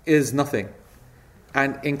cultures is nothing.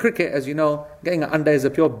 And in cricket, as you know, getting an anda is a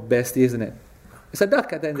pure bestie, isn't it? It's a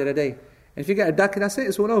duck at the end of the day. And if you get a duck, that's it,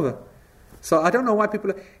 it's all over. So I don't know why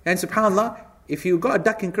people... And subhanAllah, if you got a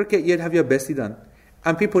duck in cricket, you'd have your bestie done.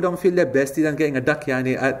 And people don't feel their bestie done getting a duck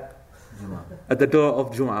at the door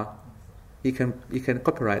of Jum'ah. You can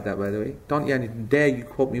copyright that, by the way. Don't dare you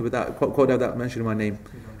quote me without mentioning my name.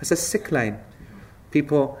 It's a sick line.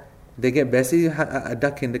 People, they get bestie a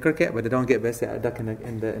duck in the cricket, but they don't get bestie a duck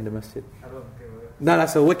in the masjid. No,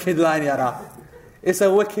 that's a wicked line, Yara. It's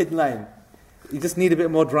a wicked line. You just need a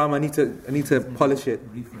bit more drama. I need to polish it.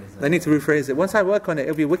 I need to rephrase it. Once I work on it,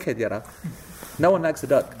 it'll be wicked, Yara. No one likes a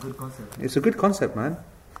duck. Good concept. It's a good concept, man.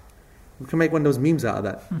 We can make one of those memes out of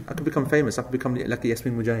that. I could become famous. I could become like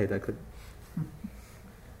Yasmin Mujahid. I could.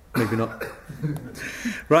 Maybe not.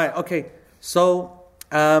 Right, okay. So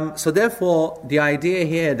therefore, the idea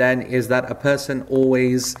here then is that a person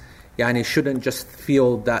always... shouldn't just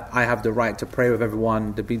feel that I have the right to pray with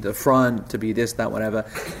everyone, to be the front, to be this, that, whatever,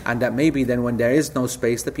 and that maybe then when there is no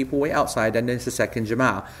space, the people wait outside and there's a second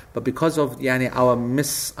jama'ah. But because of our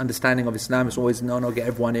misunderstanding of Islam, it's always no, get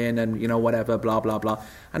everyone in and whatever, blah, blah, blah.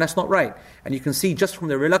 And that's not right. And you can see just from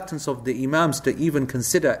the reluctance of the imams to even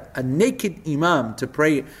consider a naked imam to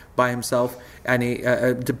pray by himself and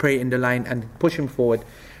to pray in the line and push him forward,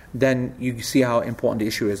 then you see how important the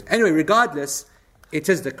issue is. Anyway, regardless, it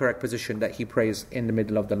is the correct position that he prays in the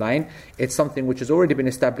middle of the line. It's something which has already been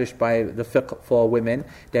established by the fiqh for women.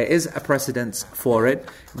 There is a precedence for it.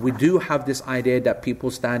 We do have this idea that people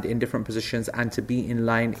stand in different positions, and to be in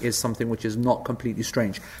line is something which is not completely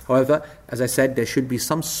strange. However, as I said, there should be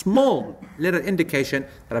some small little indication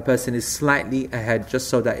that a person is slightly ahead, just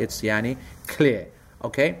so that it's clear.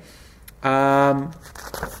 Okay? Yeah.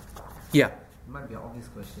 It might be an obvious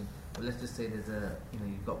question. But let's just say there's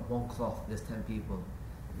you've got one cloth, there's 10 people.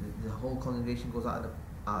 The whole congregation goes out of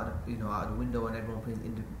the window and everyone prays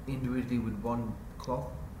individually with one cloth.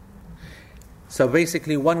 So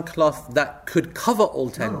basically one cloth that could cover all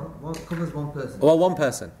 10. No, covers one person. Well, one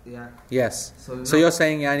person. Yeah. Yes. So you're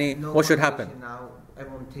saying, what should happen? Now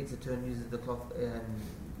everyone takes a turn, uses the cloth and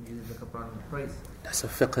uses the Quran and prays. That's a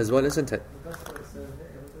fiqh as well, isn't it? But that's what it says.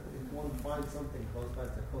 If one finds something close by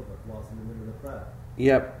to cover whilst in the middle of the prayer.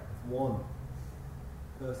 Yep. One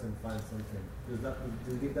person finds something. Do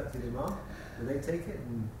you give that to the imam? Do they take it?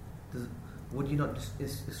 Would you not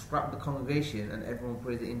just scrap the congregation and everyone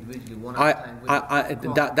prays it individually one at a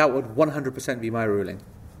time? That would 100% be my ruling.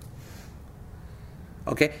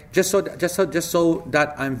 Okay, just so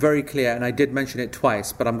that I'm very clear, and I did mention it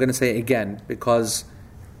twice, but I'm going to say it again because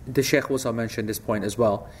the Shaykh also mentioned this point as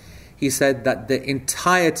well. He said that the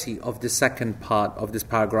entirety of the second part of this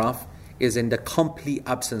paragraph is in the complete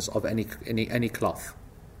absence of any cloth.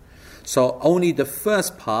 So only the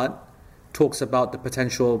first part talks about the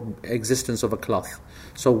potential existence of a cloth.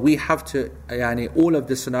 So we have to, all of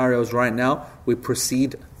the scenarios right now, we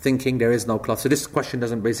proceed thinking there is no cloth. So this question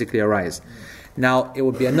doesn't basically arise. Now it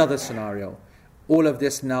would be another scenario. All of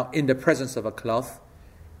this now in the presence of a cloth,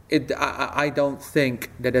 I don't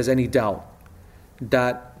think that there's any doubt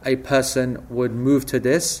that a person would move to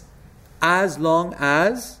this as long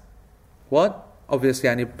as, what? Obviously,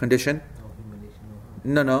 any condition?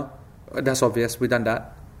 No, that's obvious. We've done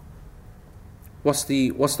that. What's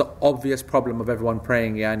the obvious problem of everyone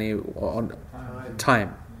praying, on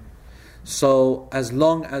time? So as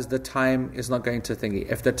long as the time is not going to thingy.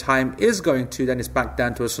 If the time is going to, then it's back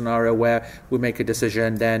down to a scenario where we make a decision,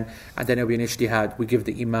 and then it'll be an ijtihad. We give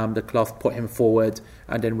the imam the cloth, put him forward,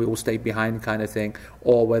 and then we all stay behind, kind of thing.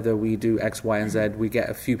 Or whether we do X, Y, and Z, we get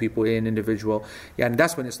a few people in, individual. And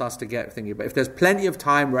that's when it starts to get thingy. But if there's plenty of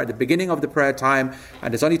time, we're at the beginning of the prayer time,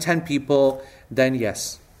 and there's only 10 people, then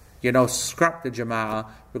yes, scrap the jama'ah.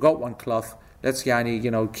 We've got one cloth. Let's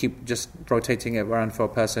keep just rotating it around for a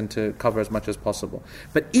person to cover as much as possible.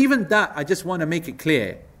 But even that, I just want to make it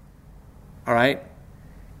clear, all right,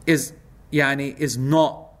 is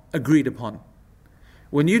not agreed upon.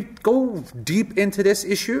 When you go deep into this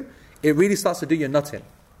issue, it really starts to do your nut in,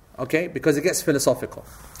 okay? Because it gets philosophical.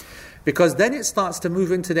 Because then it starts to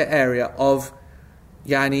move into the area of,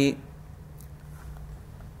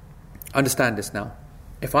 understand this now.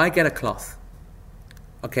 If I get a cloth,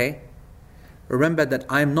 okay, remember that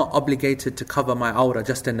I'm not obligated to cover my awrah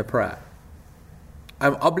just in the prayer.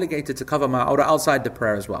 I'm obligated to cover my awrah outside the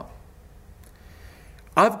prayer as well.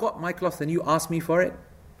 I've got my cloth and you ask me for it.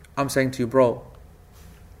 I'm saying to you, bro.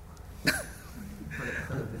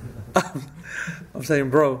 I'm saying,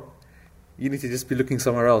 bro, you need to just be looking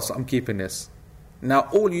somewhere else. I'm keeping this. Now,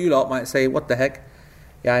 all you lot might say, what the heck?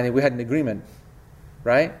 We had an agreement,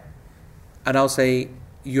 right? And I'll say,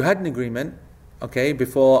 you had an agreement. Okay,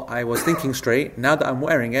 before I was thinking straight. Now that I'm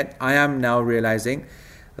wearing it, I am now realizing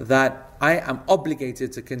that I am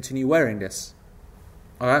obligated to continue wearing this.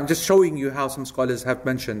 Alright, I'm just showing you how some scholars have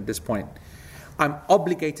mentioned this point. I'm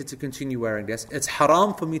obligated to continue wearing this. It's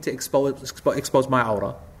haram for me to expose my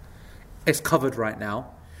awrah. It's covered right now.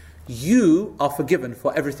 You are forgiven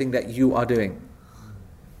for everything that you are doing.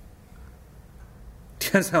 Do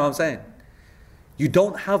you understand what I'm saying? You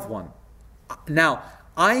don't have one. Now,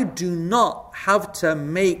 I do not have to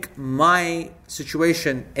make my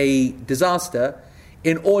situation a disaster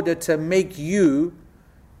in order to make you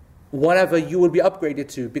whatever you will be upgraded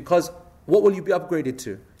to. Because what will you be upgraded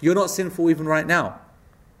to? You're not sinful even right now.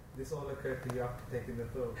 This all occurred to you after taking the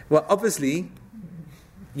pill. Well, obviously,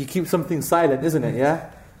 you keep something silent, isn't it?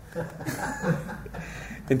 Yeah.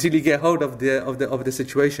 Until you get hold of the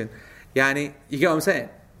situation. You get what I'm saying?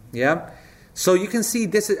 Yeah. So you can see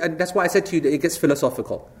this, and that's why I said to you that it gets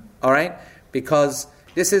philosophical, all right? Because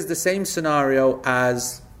this is the same scenario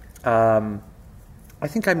as, I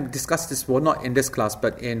think I discussed this, well, not in this class,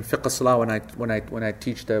 but in Fiqh Salah when I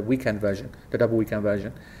teach the weekend version, the double weekend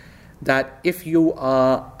version, that if you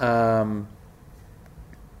are,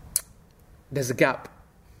 there's a gap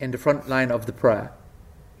in the front line of the prayer,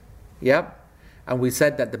 yeah, and we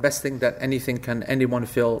said that the best thing that anyone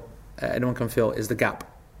can feel is the gap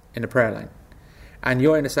in the prayer line. And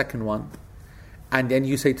you're in the second one, and then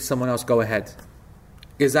you say to someone else, go ahead.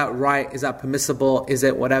 Is that right? Is that permissible? Is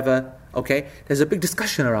it whatever? Okay? There's a big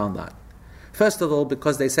discussion around that. First of all,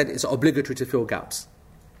 because they said it's obligatory to fill gaps.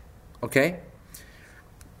 Okay?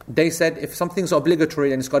 They said if something's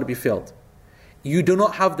obligatory, then it's got to be filled. You do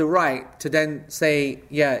not have the right to then say,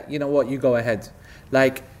 yeah, you know what, you go ahead.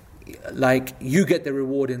 Like you get the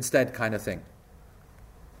reward instead, kind of thing.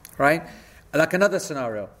 Right? Like another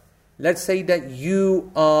scenario. Let's say that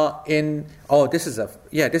you are in... this is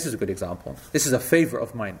a good example. This is a favorite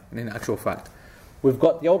of mine, in actual fact. We've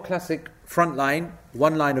got the old classic front line,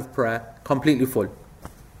 one line of prayer, completely full.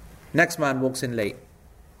 Next man walks in late.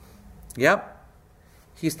 Yep.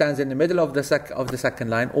 He stands in the middle of the second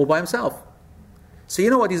line all by himself. So you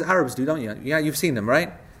know what these Arabs do, don't you? Yeah, you've seen them,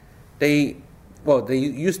 right? They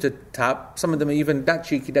used to tap. Some of them are even that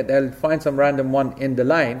cheeky that they'll find some random one in the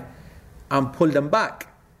line and pull them back.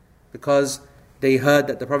 Because they heard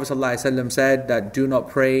that the Prophet ﷺ said that do not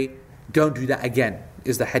pray, don't do that again,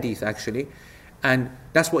 is the hadith actually. And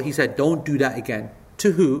that's what he said, don't do that again.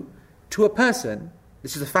 To who? To a person.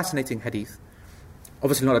 This is a fascinating hadith.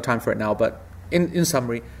 Obviously not a time for it now, but in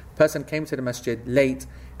summary, person came to the masjid late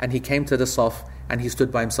and he came to the saf and he stood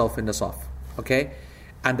by himself in the saf. Okay?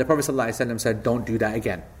 And the Prophet ﷺ said, don't do that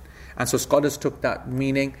again. And so scholars took that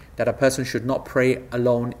meaning that a person should not pray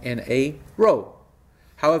alone in a row.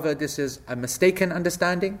 However, this is a mistaken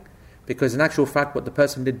understanding, because in actual fact what the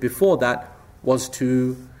person did before that was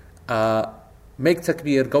to make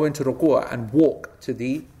takbir, go into ruku' and walk to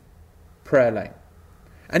the prayer line.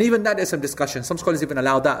 And even that is some discussion. Some scholars even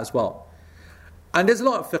allow that as well. And there's a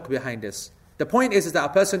lot of fiqh behind this. The point is that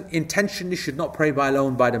a person intentionally should not pray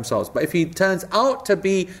alone by themselves. But if he turns out to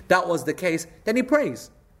be that was the case, then he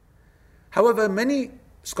prays. However, many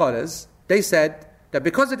scholars, they said that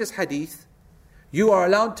because of this hadith, you are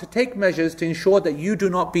allowed to take measures to ensure that you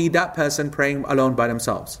do not be that person praying alone by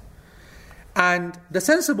themselves. And the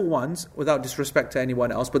sensible ones, without disrespect to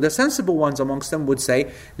anyone else, but the sensible ones amongst them would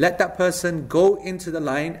say, let that person go into the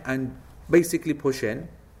line and basically push in,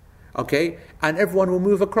 okay, and everyone will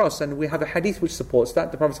move across. And we have a hadith which supports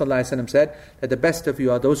that. The Prophet ﷺ said that the best of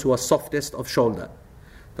you are those who are softest of shoulder,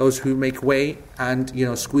 those who make way and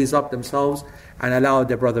squeeze up themselves and allow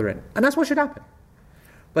their brother in. And that's what should happen.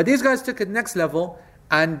 But these guys took it next level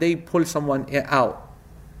and they pulled someone out.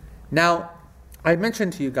 Now, I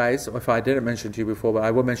mentioned to you guys, or if I didn't mention to you before, but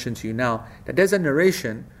I will mention to you now, that there's a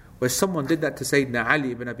narration where someone did that to Sayyidina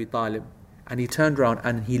Ali ibn Abi Talib, and he turned around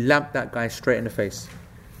and he lamped that guy straight in the face.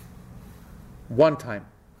 One time.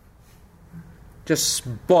 Just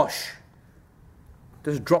bosh.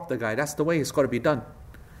 Just drop the guy. That's the way it's got to be done.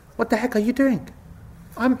 What the heck are you doing?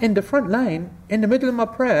 I'm in the front line, in the middle of my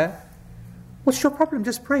prayer. What's your problem?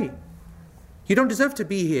 Just pray. You don't deserve to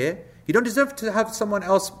be here. You don't deserve to have someone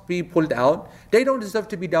else be pulled out. They don't deserve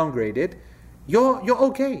to be downgraded. You're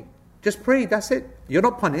okay. Just pray. That's it. You're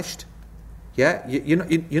not punished. Yeah,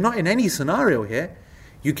 you're not in any scenario here.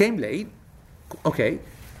 You came late. Okay.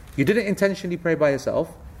 You didn't intentionally pray by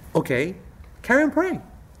yourself. Okay. Carry on praying.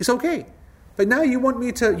 It's okay. But now you're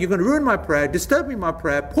going to ruin my prayer, disturb me in my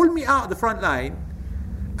prayer, pull me out of the front line,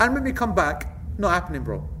 and make me come back. Not happening,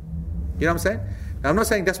 bro. You know what I'm saying? Now, I'm not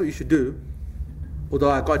saying that's what you should do.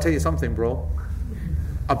 Although I've got to tell you something, bro.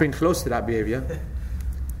 I've been close to that behavior.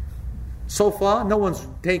 So far, no one's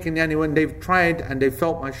taken anyone. They've tried and they've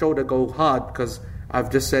felt my shoulder go hard because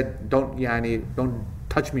I've just said, don't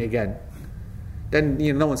touch me again. Then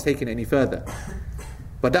no one's taken it any further.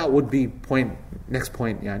 But that would be next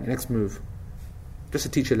move. Just to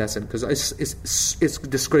teach a lesson, because it's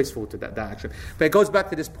disgraceful to that action. But it goes back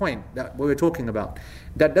to this point that we were talking about.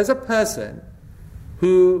 That there's a person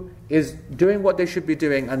who is doing what they should be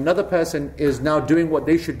doing, another person is now doing what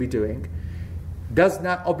they should be doing, does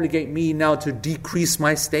not obligate me now to decrease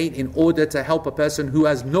my state in order to help a person who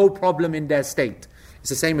has no problem in their state. It's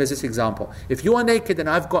the same as this example. If you are naked and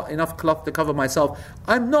I've got enough cloth to cover myself,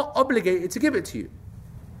 I'm not obligated to give it to you.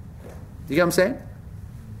 You get what I'm saying?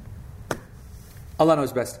 Allah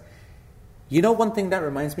knows best. You know one thing that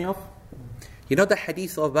reminds me of? You know the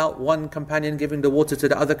hadith about one companion giving the water to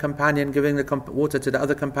the other companion, giving the water to the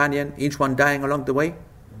other companion, each one dying along the way?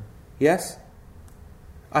 Yes?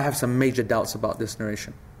 I have some major doubts about this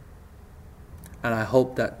narration. And I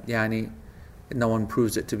hope that no one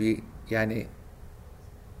proves it to be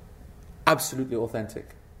absolutely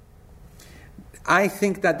authentic. I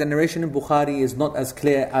think that the narration in Bukhari is not as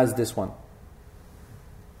clear as this one.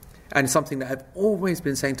 And it's something that I've always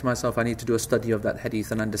been saying to myself, I need to do a study of that hadith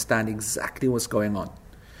and understand exactly what's going on.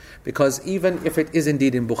 Because even if it is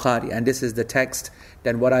indeed in Bukhari, and this is the text,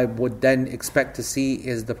 then what I would then expect to see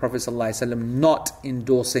is the Prophet ﷺ not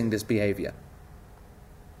endorsing this behavior.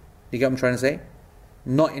 You get what I'm trying to say?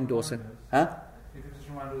 Not endorsing. Huh? You could just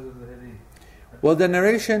remind us of the hadith. Well, the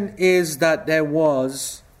narration is that there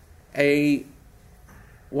was a...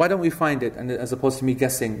 Why don't we find it, and as opposed to me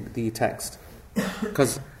guessing the text?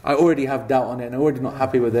 Because I already have doubt on it and I'm already not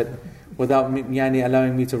happy with it without me,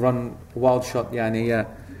 allowing me to run wild shot. Yeah.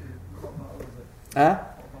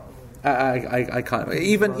 I can't.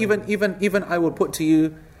 Even I will put to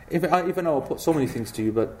you. Even I will put so many things to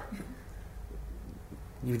you, but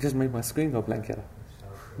you just made my screen go blank.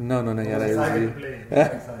 No.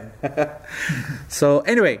 So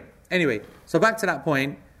anyway. So back to that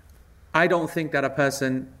point. I don't think that a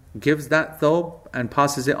person gives that thobe and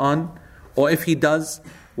passes it on. Or if he does,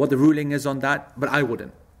 what the ruling is on that, but I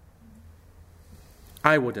wouldn't.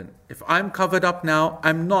 If I'm covered up now,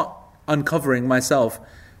 I'm not uncovering myself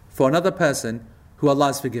for another person who Allah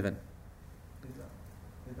has forgiven. Is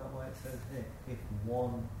that why it says here, if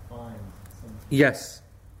one finds something? Yes.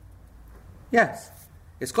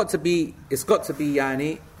 It's got to be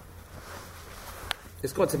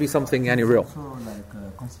something real. Also, like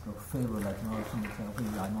concept of favor, like somebody saying,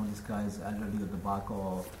 okay, I know this guy is elderly at the back,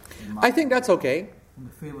 or I think that's okay. In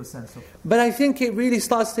the favor sense of But I think it really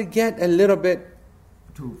starts to get a little bit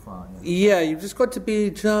too far. Yeah, you've just got to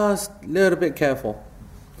be just a little bit careful.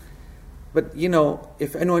 But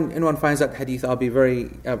if anyone finds that hadith, I'll be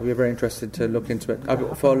very interested to look into it.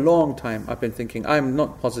 For a long time, I've been thinking I'm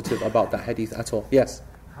not positive about that hadith at all. Yes.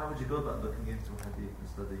 How would you go about looking into hadith and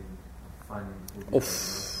studying, finding?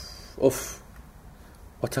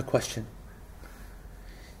 What a question.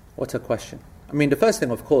 I mean, the first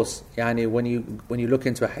thing, of course, yani, when you look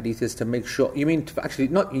into a hadith is to make sure. You mean to actually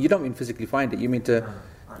not? You don't mean physically find it. You mean to,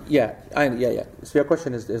 yeah. So your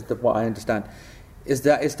question is what I understand is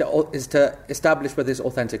to establish whether it's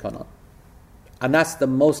authentic or not, and that's the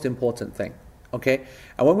most important thing. Okay,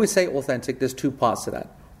 and when we say authentic, there's two parts to that.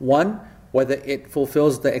 One, whether it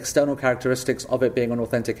fulfills the external characteristics of it being an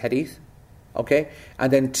authentic hadith. Okay,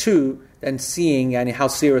 and then two, then seeing yani, how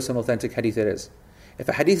serious an authentic hadith it is. If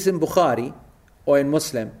a hadith is in Bukhari or in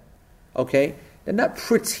Muslim, okay, then that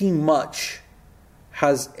pretty much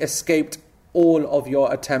has escaped all of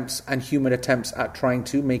your attempts and human attempts at trying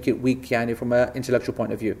to make it weak yani, from an intellectual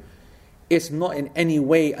point of view. It's not in any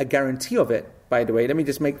way a guarantee of it, by the way. Let me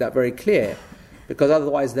just make that very clear, because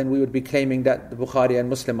otherwise then we would be claiming that the Bukhari and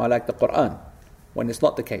Muslim are like the Quran, when it's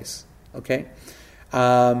not the case, okay?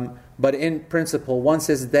 But in principle, once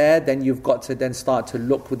it's there, then you've got to then start to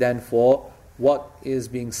look then for what is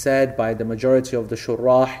being said by the majority of the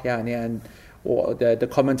shurrah, yani, and or the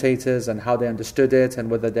commentators, and how they understood it, and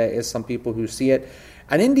whether there is some people who see it.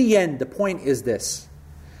 And in the end, the point is this,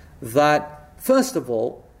 that first of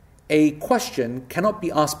all, a question cannot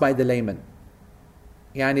be asked by the layman.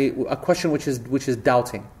 Yani, a question which is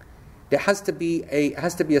doubting. There has to be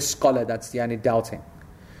a scholar that's yani, doubting.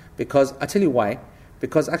 Because I tell you why.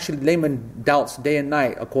 Because actually layman doubts day and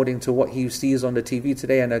night according to what he sees on the TV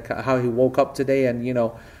today and how he woke up today, and you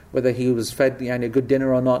know whether he was fed yani, a good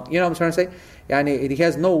dinner or not. You know what I'm trying to say? Yani, he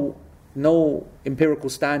has no empirical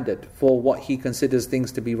standard for what he considers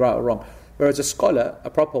things to be right or wrong. Whereas a scholar, a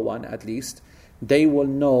proper one at least, they will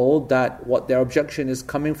know that what their objection is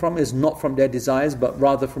coming from is not from their desires, but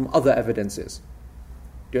rather from other evidences.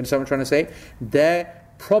 Do you understand what I'm trying to say? Their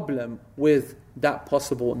problem with that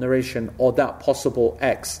possible narration or that possible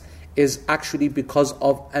X is actually because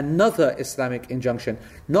of another Islamic injunction,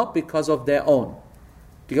 not because of their own.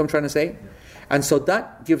 Do you get what I'm trying to say? Yeah. And so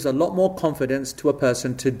that gives a lot more confidence to a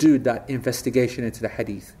person to do that investigation into the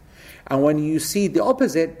hadith. And when you see the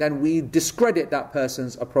opposite, then we discredit that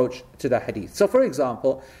person's approach to the hadith. So for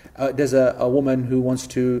example, there's a woman who wants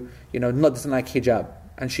to, doesn't like hijab,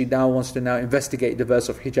 and she now wants to investigate the verse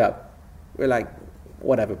of hijab. We're like,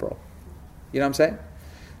 whatever, bro. You know what I'm saying?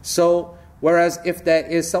 So, whereas if there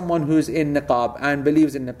is someone who's in niqab and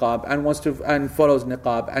believes in niqab and follows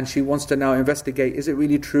niqab, and she wants to now investigate, is it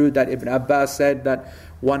really true that Ibn Abbas said that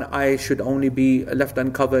one eye should only be left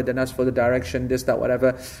uncovered, and as for the direction, this, that,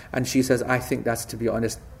 whatever, and she says, I think that's, to be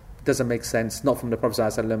honest, doesn't make sense, not from the Prophet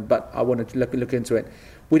ﷺ, but I want to look into it.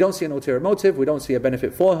 We don't see an ulterior motive, we don't see a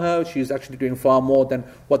benefit for her, she's actually doing far more than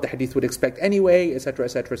what the hadith would expect anyway, etc.,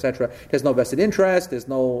 etc., etc. There's no vested interest, there's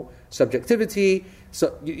no subjectivity.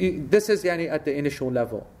 So this is at the initial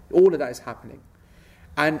level. All of that is happening.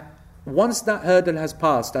 And once that hurdle has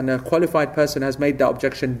passed and a qualified person has made that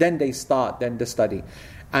objection, then they start the study.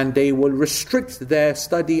 And they will restrict their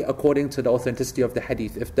study according to the authenticity of the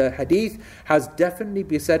hadith. If the hadith has definitely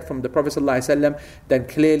been said from the Prophet ﷺ, then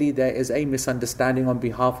clearly there is a misunderstanding on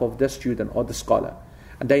behalf of the student or the scholar.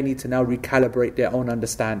 And they need to now recalibrate their own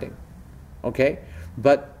understanding. Okay?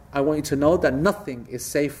 But I want you to know that nothing is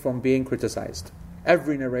safe from being criticized.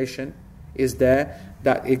 Every narration is there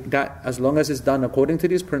that as long as it's done according to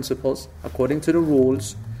these principles, according to the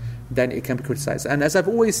rules, then it can be criticized. And as I've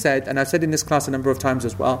always said, and I've said in this class a number of times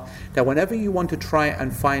as well, that whenever you want to try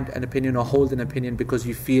and find an opinion or hold an opinion because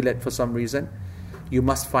you feel it for some reason, you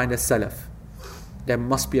must find a salaf. There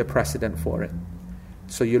must be a precedent for it.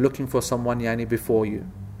 So you're looking for someone before you.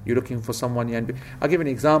 You're looking for someone I'll give an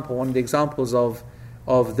example. One of the examples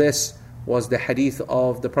of this was the hadith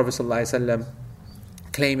of the Prophet ﷺ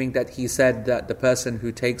claiming that he said that the person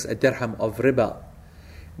who takes a dirham of riba,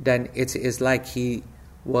 then it is like he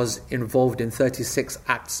was involved in 36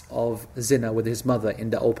 acts of zina with his mother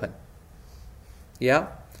in the open. Yeah?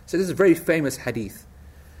 So this is a very famous hadith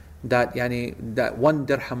that that 1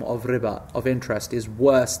 dirham of riba, of interest, is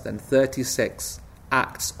worse than 36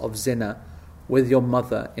 acts of zina with your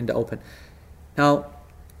mother in the open. Now,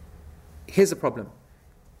 here's the problem.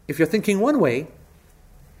 If you're thinking one way,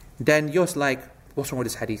 then you're like, what's wrong with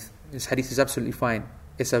this hadith? This hadith is absolutely fine.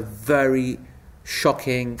 It's a very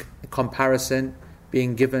shocking comparison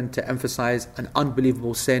being given to emphasize an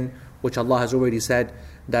unbelievable sin, which Allah has already said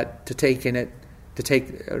that to take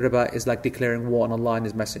riba is like declaring war on Allah and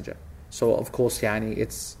His Messenger. So of course,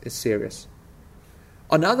 it's serious.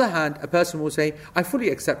 On the other hand, a person will say, I fully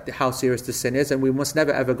accept how serious this sin is, and we must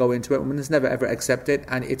never ever go into it, we must never ever accept it,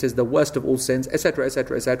 and it is the worst of all sins, etc.,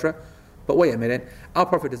 etc., etc. But wait a minute, our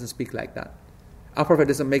Prophet doesn't speak like that. Our Prophet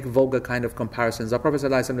doesn't make vulgar kind of comparisons. Our Prophet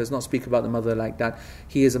ﷺ does not speak about the mother like that.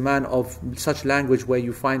 He is a man of such language where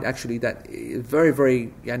you find actually that very,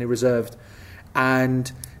 very reserved.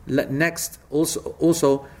 And next,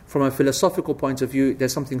 also from a philosophical point of view,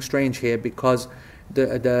 there's something strange here, because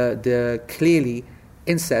the clearly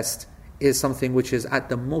incest is something which is at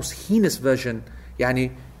the most heinous version,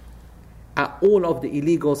 yani at all of the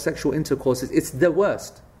illegal sexual intercourses, it's the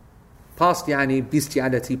worst. Past yani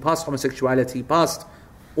bestiality, past homosexuality, past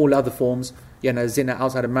all other forms, zina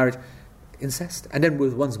outside of marriage, incest, and then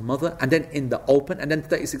with one's mother, and then in the open, and then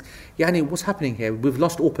 36. Yani, what's happening here? We've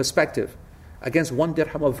lost all perspective against 1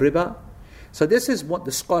 dirham of riba. So this is what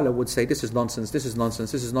the scholar would say, this is nonsense, this is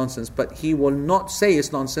nonsense, this is nonsense, but he will not say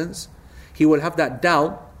it's nonsense. He will have that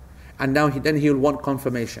doubt, and now then he will want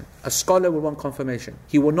confirmation. A scholar will want confirmation.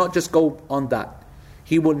 He will not just go on that.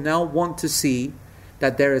 He will now want to see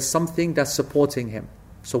that there is something that's supporting him.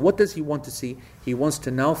 So what does he want to see? He wants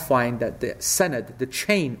to now find that the sanad, the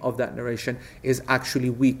chain of that narration, is actually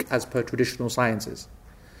weak as per traditional sciences.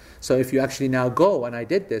 So if you actually now go, and I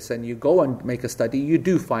did this, and you go and make a study, you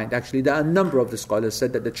do find actually that a number of the scholars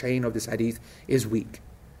said that the chain of this hadith is weak.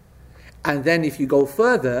 And then if you go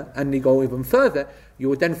further, and you go even further, you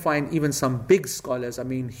would then find even some big scholars,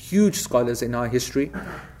 huge scholars in our history,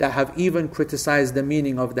 that have even criticized the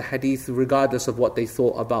meaning of the hadith regardless of what they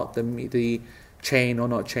thought about the chain or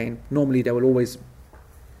not chain. Normally they will always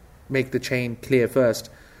make the chain clear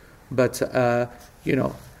first. But,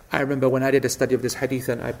 I remember when I did a study of this hadith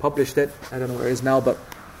and I published it, I don't know where it is now, but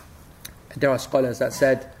there are scholars that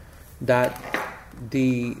said that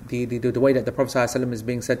the way that the Prophet ﷺ is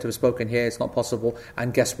being said to have spoken here, it's not possible,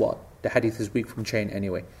 and guess what? The hadith is weak from chain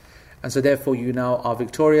anyway. And so therefore you now are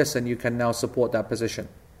victorious and you can now support that position.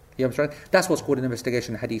 You know what I'm saying? That's what's called an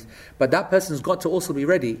investigation hadith. But that person's got to also be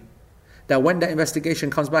ready that when that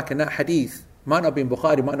investigation comes back and that hadith might not be in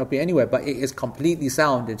Bukhari, might not be anywhere, but it is completely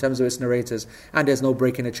sound in terms of its narrators, and there's no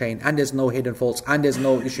break in the chain, and there's no hidden faults, and there's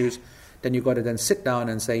no issues, then you've got to then sit down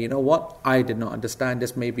and say, you know what, I did not understand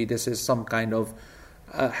this, maybe this is some kind of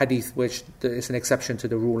hadith which is an exception to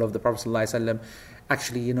the rule of the Prophet ﷺ.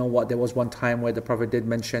 Actually, you know what, there was one time where the Prophet did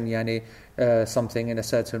mention something in a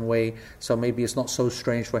certain way, so maybe it's not so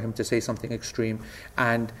strange for him to say something extreme.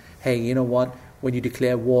 And hey, you know what, when you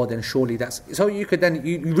declare war, then surely that's... So you could then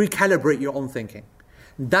you recalibrate your own thinking.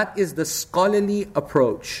 That is the scholarly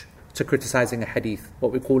approach to criticizing a hadith,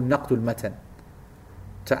 what we call naqdul matan,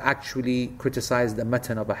 to actually criticize the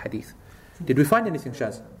matan of a hadith. Did we find anything,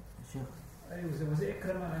 Shaz?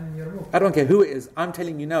 I don't care who it is. I'm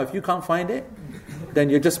telling you now, if you can't find it, then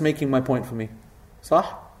you're just making my point for me.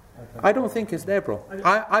 Sah? I don't think it's there, bro.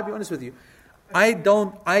 I'll be honest with you. I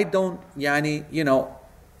don't,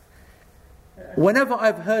 whenever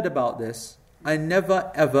I've heard about this, I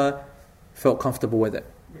never ever felt comfortable with it.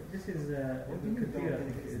 This is Ibn Kathir, I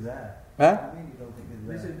think it is. Huh?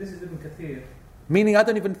 This is Ibn Kathir. Meaning I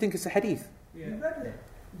don't even think it's a hadith. Yeah. You read it?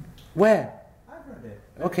 Where? I've read it.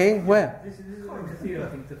 Okay, where? This is Ibn Kathir, I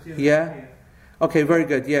think. Tafsir Yeah. Ibn Kathir. Okay, very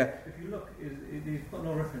good, yeah. If you look, he's got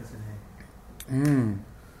no reference in here.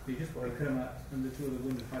 He just put Ikrama and the two of the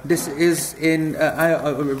wounded fighters. This is in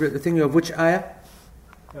the thing of which ayah?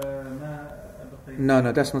 No,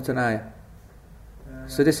 that's not an ayah.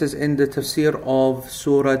 So this is in the tafsir of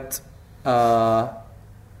Surah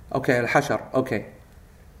Al-Hashar. Okay.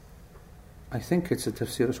 I think it's a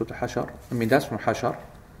tafsir of Surah Al-Hashar. That's from Hashar.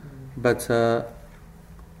 But I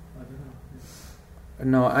don't know.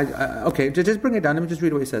 no, okay, just bring it down. Let me just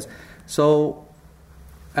read what it says. So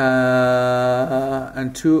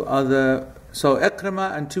and two other... So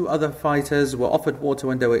Ikrama and two other fighters were offered water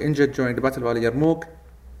when they were injured during the Battle of Al-Yarmouk.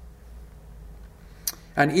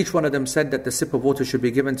 And each one of them said that the sip of water should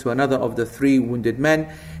be given to another of the three wounded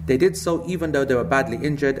men. They did so even though they were badly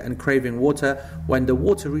injured and craving water. When the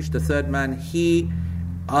water reached the third man, he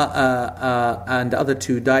and the other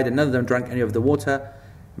two died, and none of them drank any of the water.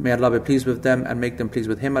 May Allah be pleased with them and make them pleased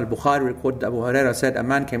with him. Al-Bukhari recorded Abu Hurairah said, a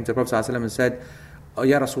man came to the Prophet ﷺ and said, "Oh,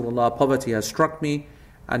 Ya Rasulullah, poverty has struck me."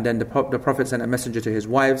 And then the Prophet sent a messenger to his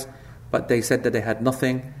wives, but they said that they had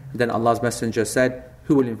nothing. Then Allah's messenger said,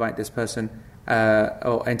 "Who will invite this person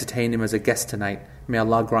or entertain him as a guest tonight? May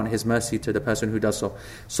Allah grant His mercy to the person who does so."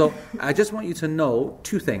 So I just want you to know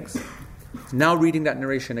two things. Now reading that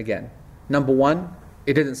narration again. Number one,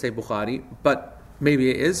 it didn't say Bukhari, but maybe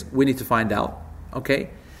it is. We need to find out. Okay?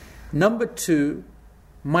 Number two,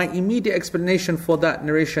 my immediate explanation for that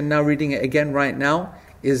narration, now reading it again right now,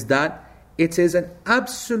 is that it is an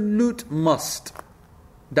absolute must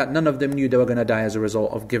that none of them knew they were going to die as a result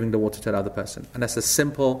of giving the water to the other person. And that's a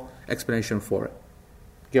simple explanation for it.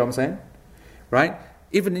 You know what I'm saying? Right?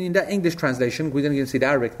 Even in that English translation, we didn't even see the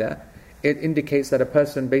Arabic there, it indicates that a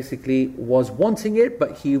person basically was wanting it,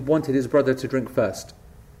 but he wanted his brother to drink first.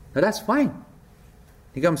 Now that's fine.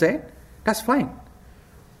 You get what I'm saying? That's fine.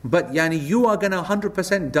 But you are going to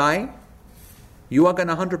 100% die. You are going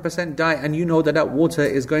to 100% die, and you know that that water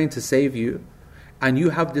is going to save you, and you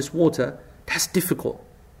have this water. That's difficult.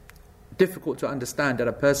 Difficult to understand that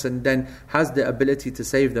a person then has the ability to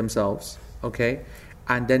save themselves, okay,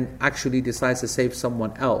 and then actually decides to save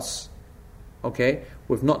someone else, okay,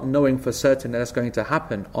 with not knowing for certain that that's going to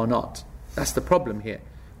happen or not. That's the problem here,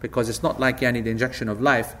 because it's not like the injection of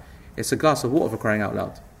life. It's a glass of water, for crying out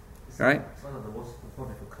loud, right? What's the point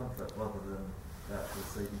for comfort rather than the actual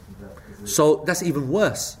saving from death? So that's even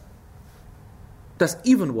worse. That's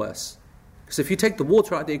even worse. So if you take the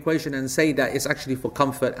water out of the equation and say that it's actually for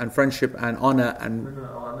comfort and friendship and honor and... No,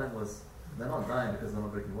 what I meant was, they're not dying because they're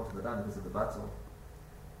not drinking water, they're dying because of the battle.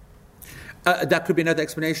 That could be another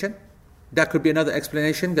explanation.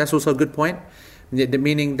 That's also a good point. The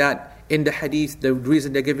meaning that in the hadith, the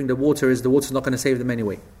reason they're giving the water is the water's not going to save them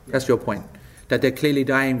anyway. That's your point. That they're clearly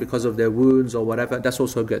dying because of their wounds or whatever. That's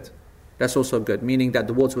also good. Meaning that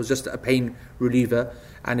the water was just a pain reliever,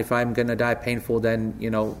 and if I'm going to die painful, then,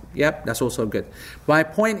 that's also good. My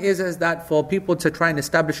point is that for people to try and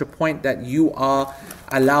establish a point that you are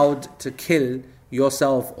allowed to kill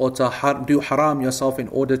yourself or to do haram yourself in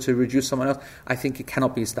order to reduce someone else, I think it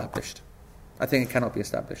cannot be established.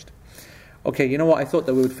 Okay, you know what? I thought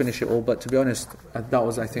that we would finish it all, but to be honest, that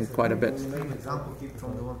was, I think, quite a bit. Example, keep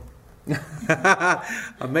from the one.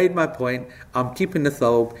 I made my point. I'm keeping the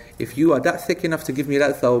thobe. If you are that thick enough to give me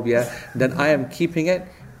that thobe, then I am keeping it,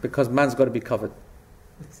 because man's got to be covered.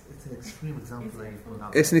 It's an extreme example that you put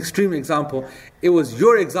out. It's an extreme example. It was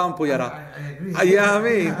your example, Yara. I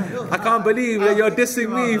agree. I can't believe that you're dissing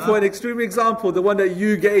me for an extreme example, the one that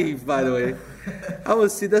you gave, by the way. I will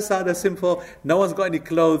see this out as simple. No one's got any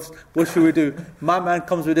clothes. What should we do? My man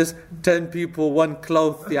comes with this 10 people, one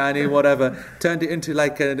cloth, whatever. Turned it into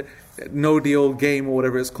like a no deal game or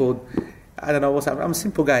whatever it's called. I don't know what's happening. I'm a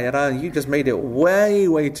simple guy. You just made it way,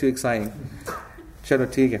 way too exciting. Shadow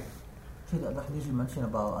Tiga. Sheikh, the hadith you mentioned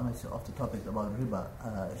about, and it's off the topic about riba.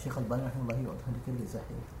 Sheikh Al-Bani rahimahullah, he authenticated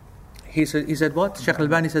Sahih. He said what? Sheikh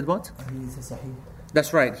Al-Bani said what? He said Sahih.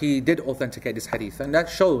 That's right. He did authenticate this hadith, and that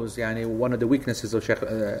shows one of the weaknesses of Sheikh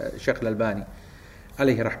Al-Albani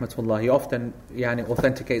alayhi rahmatullah. He often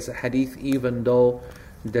authenticates a hadith even though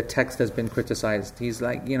the text has been criticized. He's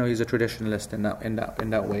like, he's a traditionalist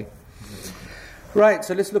in that way. Right,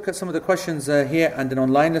 so let's look at some of the questions here and then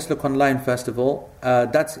online. Let's look online first of all. So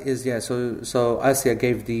Asiya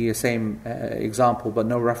gave the same example but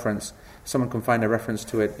no reference. Someone can find a reference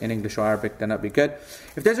to it in English or Arabic, then that'd be good.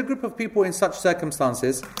 If there's a group of people in such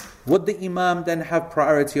circumstances, would the Imam then have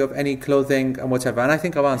priority of any clothing and whatever? And I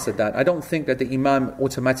think I've answered that. I don't think that the Imam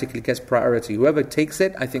automatically gets priority. Whoever takes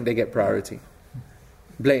it, I think they get priority.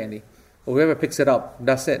 Blatantly. Or whoever picks it up,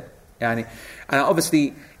 that's it. And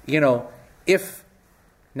obviously, if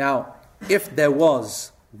there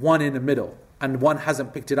was one in the middle and one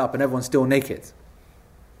hasn't picked it up and everyone's still naked,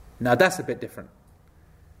 now that's a bit different.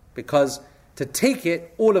 Because to take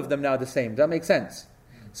it, all of them now are the same. Does that make sense?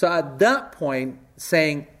 So at that point,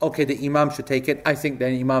 saying, okay, the Imam should take it, I think the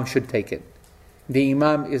Imam should take it. The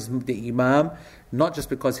Imam is the Imam, not just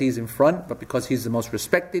because he's in front, but because he's the most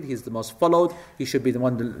respected, he's the most followed, he should be the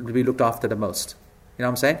one to be looked after the most. You know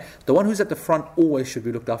what I'm saying? The one who's at the front always should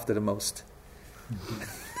be looked after the most.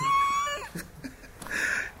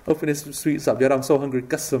 Open his sweets up. I'm so hungry.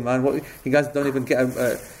 Qasam, man. You guys don't even get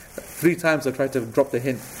 3 times I tried to drop the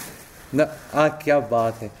hint. No, kya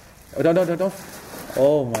baat hai. Don't.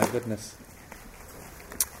 Oh my goodness.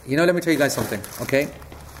 Let me tell you guys something, okay?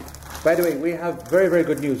 By the way, we have very, very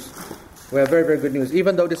good news.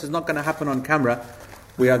 Even though this is not going to happen on camera,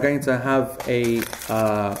 we are going to have a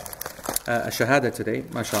shahada today,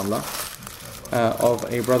 mashallah, of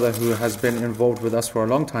a brother who has been involved with us for a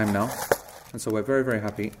long time now. And so we're very, very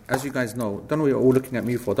happy. As you guys know, don't know what you're all looking at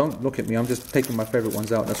me for. Don't look at me. I'm just taking my favorite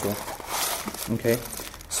ones out, that's all. Okay?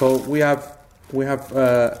 So we have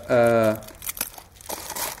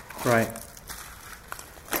right.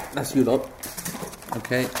 That's you lot.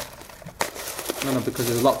 Okay? No, because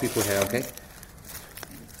there's a lot of people here, okay?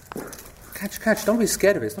 Catch. Don't be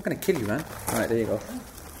scared of it. It's not going to kill you, man. Alright, there you go.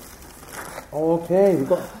 Okay, we've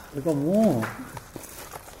got more.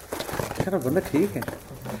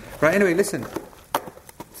 Right, anyway, listen.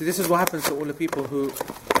 So this is what happens to all the people who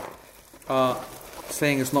are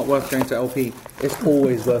saying it's not worth going to LP. It's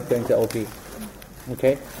always worth going to LP.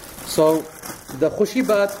 Okay? So, the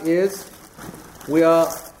Khushibat is,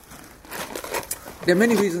 there are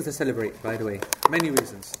many reasons to celebrate, by the way. Many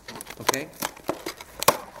reasons. Okay?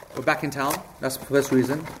 We're back in town. That's the first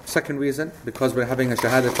reason. Second reason, because we're having a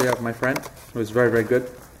shahada today of my friend, who is very, very good.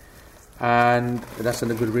 And that's a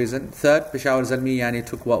good reason. Third, Peshawar Zalmi Yani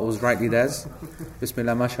took what was rightly theirs.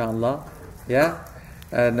 Bismillah, mashallah. Yeah.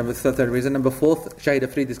 Number third reason. Number fourth, Shahid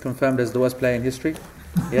Afreed is confirmed as the worst player in history.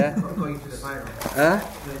 Yeah. Going to the final.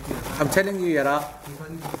 I'm telling you, Yara. He's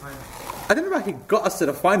going to the final. I don't know how he got us to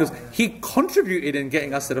the finals. He contributed in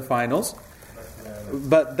getting us to the finals.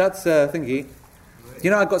 But that's thingy.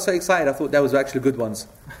 You know, I got so excited. I thought there was actually good ones,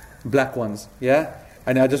 black ones. Yeah.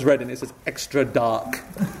 And I just read and it says extra dark,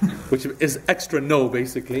 which is extra no,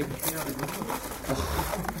 basically.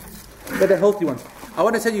 But they're healthy ones. I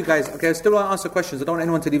want to tell you guys, okay, I still want to answer questions. I don't want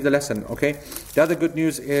anyone to leave the lesson, okay? The other good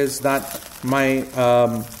news is that we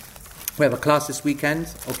have a class this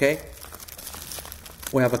weekend, okay?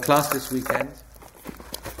 We have a class this weekend.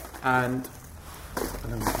 And...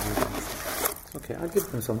 okay, I'll give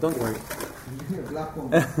them some, don't worry.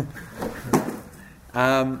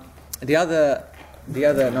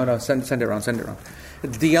 Send it around.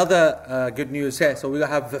 The other good news here, so we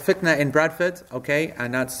have fitna in Bradford, okay,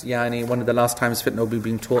 and that's one of the last times fitna will be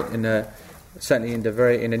being taught certainly in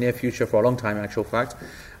the near future, for a long time in actual fact.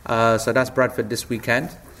 So that's Bradford this weekend.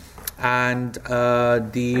 And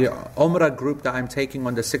the Umrah group that I'm taking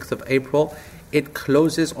on the 6th of April, it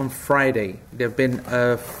closes on Friday. There have been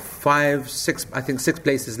 6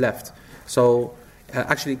 places left. So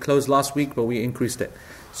actually it closed last week, but we increased it.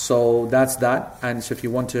 So that's that. And so if you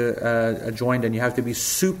want to join, then you have to be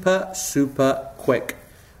super, super quick.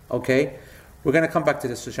 Okay? We're going to come back to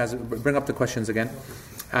this, Shaz. Bring up the questions again.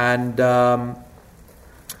 And I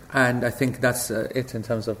think that's it in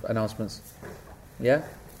terms of announcements. Yeah?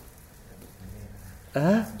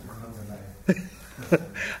 Are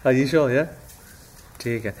you sure, yeah?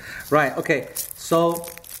 Okay. Right, okay. So,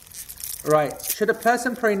 right. Should a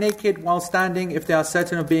person pray naked while standing if they are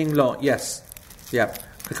certain of being low? Yes. Yeah.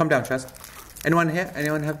 Come down, Shaz. Anyone here?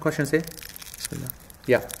 Anyone have questions here? Bismillah.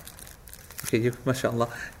 Yeah. Okay, you, mashallah.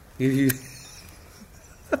 You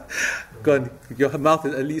go on. Your mouth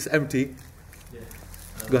is at least empty. Yeah.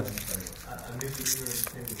 Go on. I may be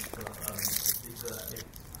ignorant in this, but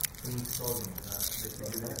when solving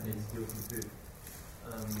basically steal from food,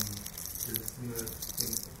 does similar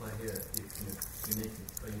things apply here if you're naked?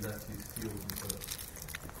 Are you allowed to steal from food?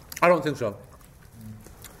 I don't think so.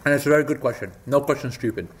 And it's a very good question. No question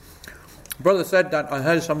stupid. Brother said that I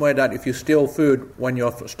heard somewhere that if you steal food when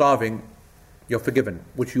you're starving, you're forgiven,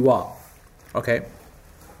 which you are. Okay?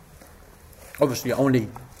 Obviously, only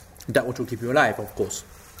that which will keep you alive, of course.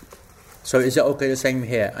 So is it okay the same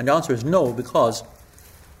here? And the answer is no, because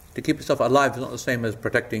to keep yourself alive is not the same as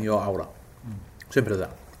protecting your aura. Simple as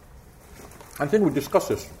that. I think we discussed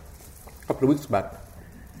this a couple of weeks back.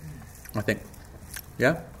 I think.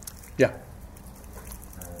 Yeah? Yeah.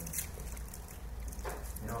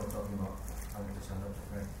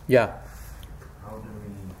 Yeah. How do we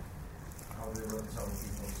work this out with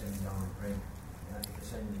people sitting down and praying? If you're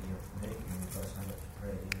saying that you're naked and you've got to stand up to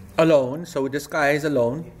pray. Alone, so this guy is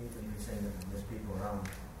alone. Even if you're saying that there's people around.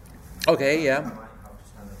 Okay, yeah. You might have to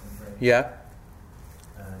stand up and pray. Yeah.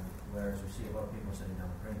 Whereas we see a lot of people sitting down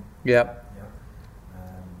and praying. Yeah.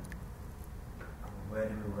 Where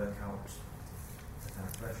do we work out the kind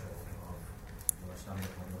of threshold of you're standing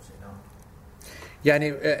up and you're sitting down? Yeah, and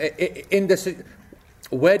in this,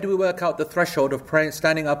 where do we work out the threshold of praying,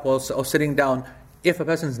 standing up or sitting down if a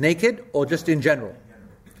person's naked or just in general?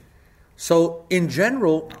 So in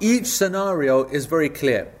general, each scenario is very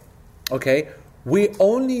clear. Okay? We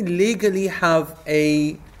only legally have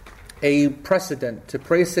a precedent to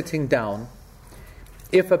pray sitting down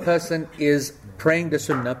if a person is praying the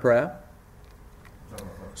sunnah prayer.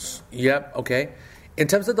 Yep, okay. In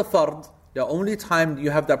terms of the fard, the only time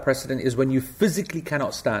you have that precedent is when you physically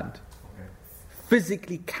cannot stand.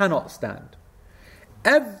 Physically cannot stand.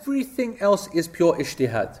 Everything else is pure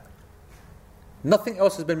ijtihad. Nothing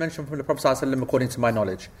else has been mentioned from the Prophet ﷺ according to my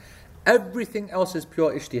knowledge. Everything else is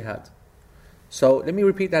pure ijtihad. So let me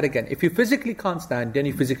repeat that again. If you physically can't stand, then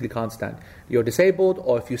you physically can't stand. You're disabled,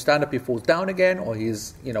 or if you stand up, he falls down again, or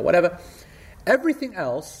he's, whatever. Everything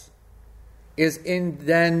else is in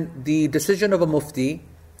then the decision of a mufti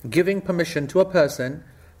giving permission to a person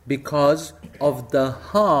because of the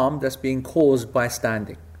harm that's being caused by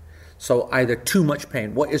standing. So either too much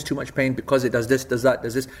pain. What is too much pain? Because it does this, does that,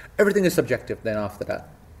 does this. Everything is subjective then after that.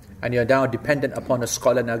 And you're now dependent upon a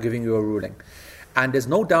scholar now giving you a ruling. And there's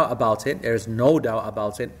no doubt about it, that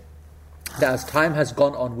as time has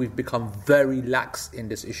gone on, we've become very lax in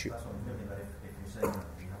this issue. That's what I'm thinking, that if you're saying that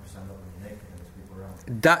you have to stand up when you're naked and there's people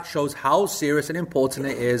around. That shows how serious and important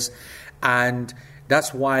it is. And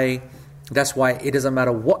that's why it doesn't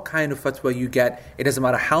matter what kind of fatwa you get. It doesn't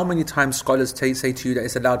matter how many times scholars say to you that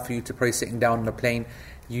it's allowed for you to pray sitting down on a plane.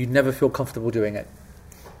 you never feel comfortable doing it.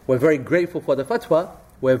 We're very grateful for the fatwa.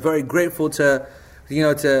 We're very grateful to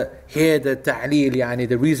hear the ta'leel, yani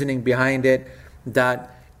the reasoning behind it,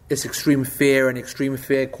 that it's extreme fear, and extreme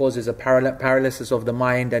fear causes a paralysis of the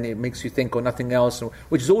mind, and it makes you think of nothing else,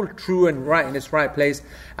 which is all true and right in its right place,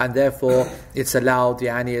 and therefore it's allowed,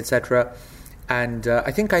 yani, etc. And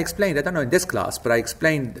I think I explained, I don't know in this class, but I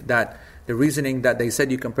explained that the reasoning that they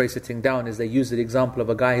said you can pray sitting down is they use the example of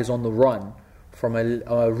a guy who's on the run from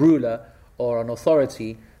a ruler or an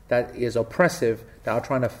authority that is oppressive, that are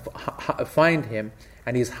trying to find him,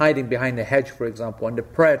 and he's hiding behind a hedge, for example, and the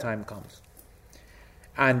prayer time comes.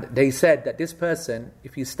 And they said that this person,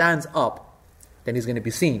 if he stands up, then he's going to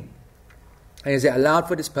be seen. And is it allowed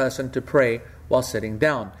for this person to pray while sitting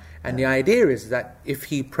down? And the idea is that if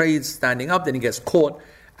he prays standing up, then he gets caught.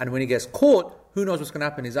 And when he gets caught, who knows what's going to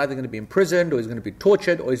happen? He's either going to be imprisoned, or he's going to be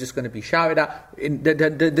tortured, or he's just going to be shouted at.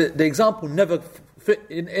 The example never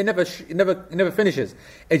finishes.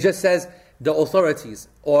 It just says the authorities,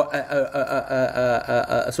 or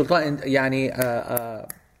a sultan, a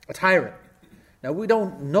tyrant. Now we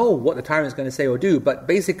don't know what the tyrant is going to say or do, but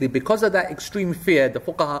basically because of that extreme fear, the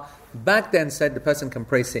fuqaha back then said the person can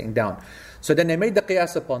pray sitting down. So then they made the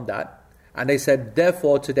qiyas upon that, and they said,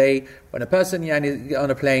 therefore today, when a person on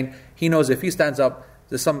a plane, he knows if he stands up,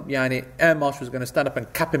 there's some air marshal is going to stand up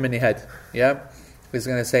and cap him in the head. Yeah, he's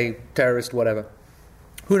going to say terrorist, whatever.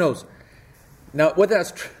 Who knows? Now whether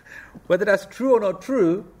that's true or not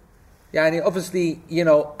true, obviously,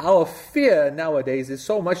 our fear nowadays is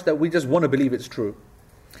so much that we just want to believe it's true.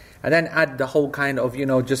 And then add the whole kind of,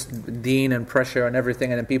 just deen and pressure and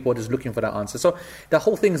everything, and then people are just looking for that answer. So the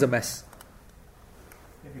whole thing is a mess.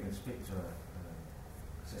 If you can speak to a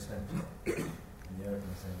system in the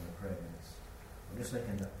open saying the prayer, I'm just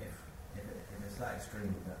thinking that if it's that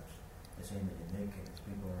extreme that they're saying that you're naked, there's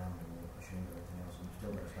people around you and pushing and everything else, and you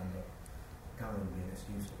still got to stand up, it can't really be an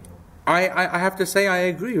excuse for people. I have to say I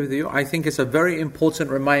agree with you. I think it's a very important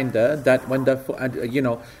reminder that when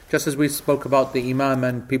just as we spoke about the imam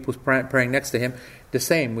and people praying next to him, the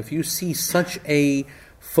same. If you see such a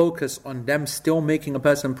focus on them still making a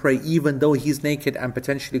person pray even though he's naked and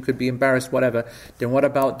potentially could be embarrassed, whatever, then what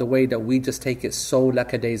about the way that we just take it so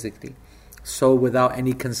lackadaisically, so without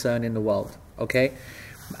any concern in the world? Okay?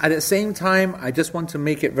 At the same time, I just want to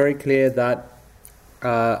make it very clear that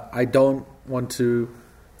I don't want to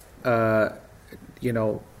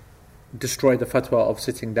destroy the fatwa of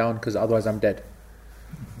sitting down, because otherwise I'm dead.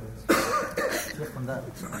 Just on that,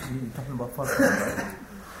 you're talking about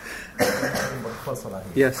first salah, right?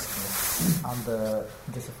 Yes. And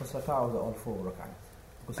just the first rak'ah or all 4 rak'ah?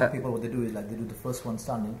 Because some people, what they do is they do the first one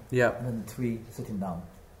standing, yeah, and then 3 sitting down,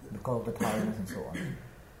 because of the tiredness and so on.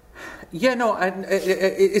 Yeah, no, and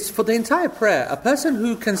it's for the entire prayer. A person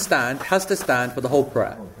who can stand has to stand for the whole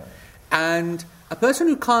prayer. And a person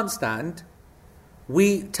who can't stand,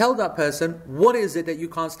 we tell that person, what is it that you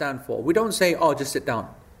can't stand for? We don't say, just sit down.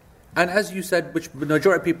 And as you said, which the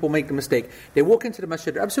majority of people make the mistake, they walk into the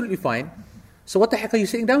masjid, they're absolutely fine. So what the heck are you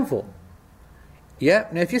sitting down for? Yeah,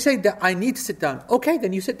 now if you say that I need to sit down, okay,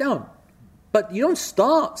 then you sit down. But you don't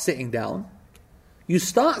start sitting down. You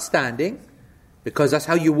start standing, because that's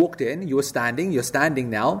how you walked in. You were standing, you're standing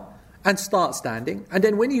now, and start standing. And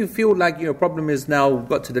then when you feel like your problem is now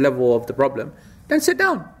got to the level of the problem, then sit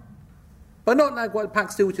down. But not like what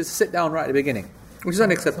Paks do, which is sit down right at the beginning, which is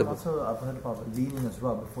unacceptable. Also, I've heard about leaning as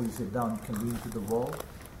well. Before you sit down, you can lean to the wall.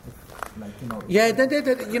 Yeah, that's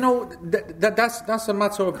a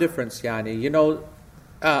matter of difference, Yani.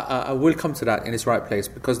 I will come to that in its right place,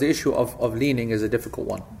 because the issue of leaning is a difficult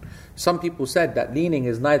one. Some people said that leaning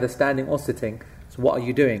is neither standing or sitting. So what are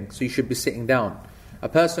you doing? So you should be sitting down. A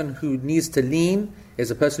person who needs to lean is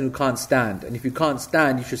a person who can't stand. And if you can't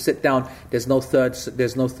stand, you should sit down. There's no third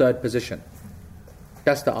position.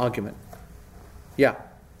 That's the argument. Yeah.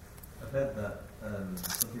 I've heard that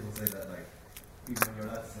some people say that even when you're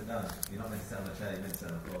allowed to sit down, you're not meant to sit on a chair, you're meant to sit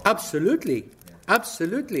on the floor. Absolutely. Yeah.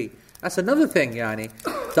 Absolutely. That's another thing, Yani.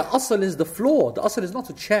 The asl is the floor. The asl is not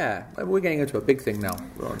a chair. We're getting into a big thing now.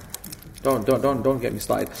 Don't get me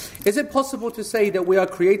started. Is it possible to say that we are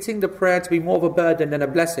creating the prayer to be more of a burden than a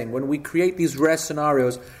blessing when we create these rare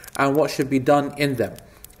scenarios and what should be done in them?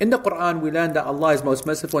 In the Quran, we learn that Allah is most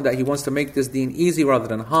merciful and that He wants to make this deen easy rather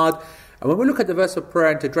than hard. And when we look at the verse of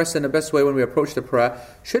prayer and to dress in the best way when we approach the prayer,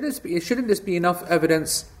 shouldn't this be enough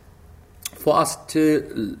evidence for us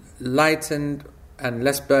to lighten and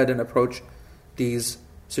less burden approach these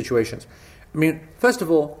situations? I mean, first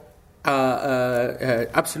of all,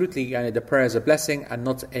 absolutely, the prayer is a blessing and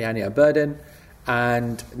not a burden,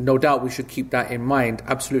 and no doubt we should keep that in mind.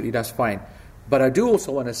 Absolutely, that's fine. But I do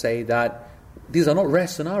also want to say that these are not rare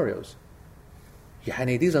scenarios.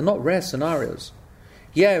 Yani, these are not rare scenarios.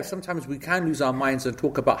 Yeah, sometimes we can lose our minds and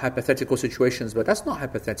talk about hypothetical situations, but that's not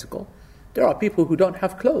hypothetical. There are people who don't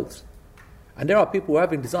have clothes. And there are people who are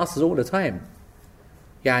having disasters all the time.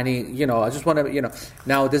 Yani, I just want to,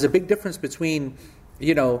 now there's a big difference between,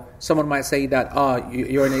 someone might say that,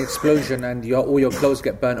 you're in an explosion and all your clothes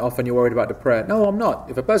get burnt off and you're worried about the prayer. No, I'm not.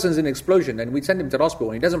 If a person's in an explosion and we send him to the hospital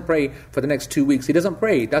and he doesn't pray for the next 2 weeks, he doesn't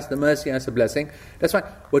pray. That's the mercy and that's the blessing. That's fine.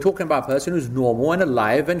 We're talking about a person who's normal and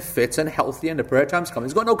alive and fit and healthy and the prayer time's coming.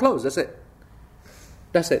 He's got no clothes. That's it.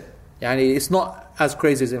 That's it. Yani, it's not as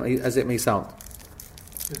crazy as it may sound.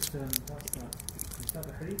 Is that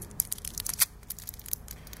the hadith?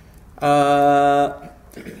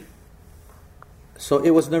 So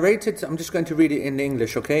it was narrated, I'm just going to read it in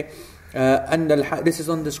English, okay? And this is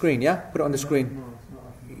on the screen, yeah? Put it on the screen. No, it's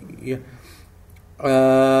not. Yeah.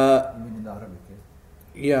 You mean in Arabic?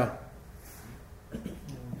 Yeah.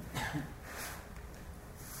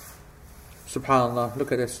 Subhanallah,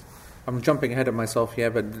 look at this. I'm jumping ahead of myself here,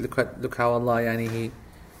 but look how Allah, He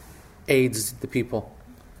aids the people.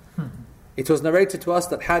 It was narrated to us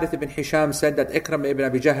that Harith ibn Hisham said that Ikram ibn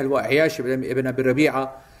Abi Jahl wa Ayash ibn Abi Rabi'a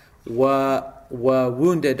were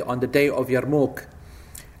wounded on the day of Yarmouk,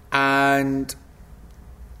 and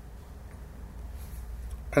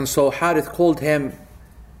so Harith called him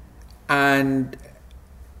and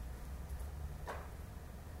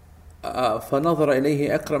فنظر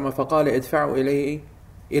إليه أكرم فقال ادفعوا إليه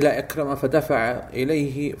إلى أكرم فدفع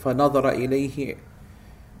إليه فنظر إليه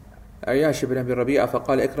عياش بن أبي ربيعة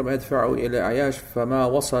فقال أكرم ادفعوا إلى عياش فما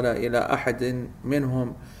وصل إلى أحد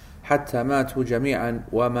منهم حتى ماتوا جميعا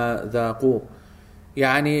وما ذاقوا.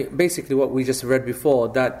 يعني basically what we just read before,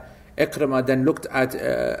 that Ikrama then looked at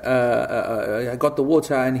got the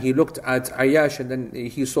water and he looked at Ayash, and then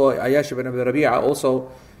he saw Ayash ibn Abi Rabi'a also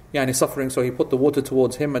suffering, so he put the water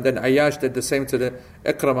towards him, and then Ayash did the same to the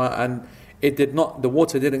Ikrama, and the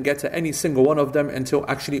water didn't get to any single one of them until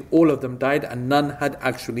actually all of them died and none had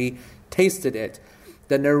actually tasted it.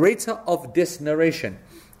 The narrator of this narration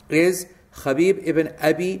is Khabib ibn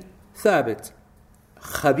Abi Thabit.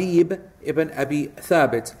 Khabib ibn Abi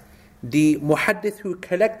Thabit. The muhaddith who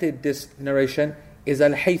collected this narration is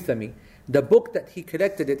Al-Haythami. The book that he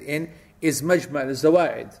collected it in is Majma'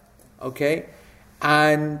 al-Zawaid. Okay?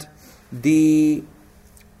 And the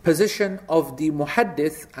position of the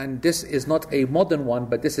muhaddith, and this is not a modern one,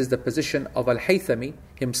 but this is the position of Al-Haythami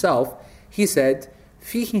himself, he said,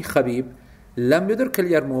 فيه خبيب لم يدرك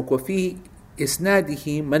اليرموك وفيه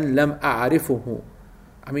إسناده من لم أعرفه.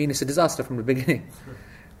 I mean, it's a disaster from the beginning.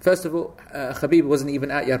 First of all, Khabib wasn't even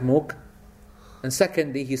at Yarmouk. And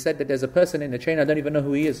secondly, he said that there's a person in the chain, I don't even know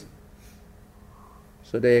who he is.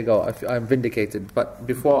 So there you go, I'm vindicated. But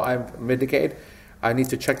before I'm vindicated, I need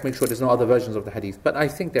to check, make sure there's no other versions of the hadith. But I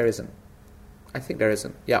think there isn't. Yeah. So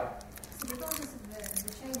regardless of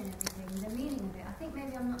the chain and everything, the meaning of it, I think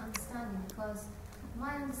maybe I'm not understanding, because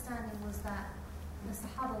my understanding was that the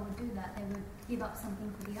Sahaba would do that, they would give up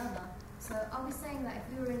something for the other. So are we saying that if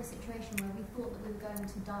we were in a situation where we thought that we were going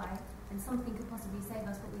to die and something could possibly save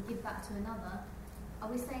us, but we give that to another, are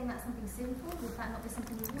we saying that's something sinful? Would that not be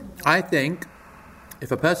something rewardable? I think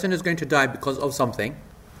if a person is going to die because of something,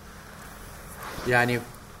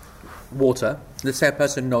 water, let's say a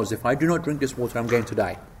person knows, if I do not drink this water, I'm going to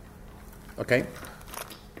die. Okay?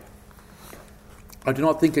 I do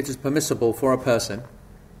not think it is permissible for a person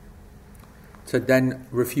to then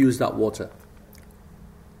refuse that water.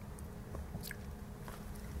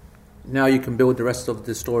 Now you can build the rest of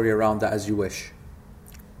the story around that as you wish.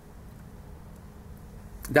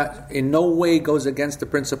 That in no way goes against the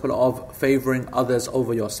principle of favoring others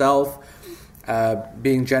over yourself,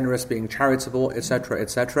 being generous, being charitable, etc.,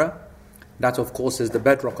 etc. That, of course, is the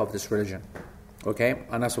bedrock of this religion. Okay?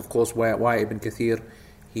 And that's, of course, why Ibn Kathir,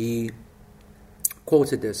 he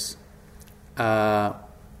quoted this.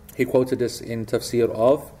 He quoted this in tafsir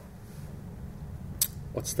of,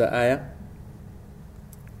 what's the ayah?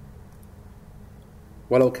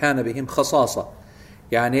 وَلَوْ كَانَ بِهِمْ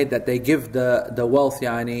خَصَاصَةً, that they give the wealth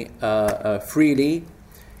freely,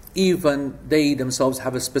 even they themselves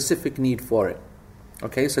have a specific need for it.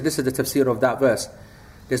 Okay, so this is the tafsir of that verse.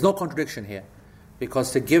 There's no contradiction here,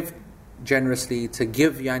 because to give generously, to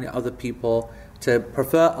give other people, to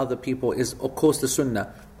prefer other people is of course the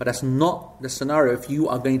sunnah, but that's not the scenario if you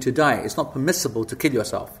are going to die. It's not permissible to kill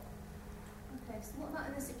yourself. Okay, so what about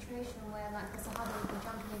in a situation where the Sahaba would be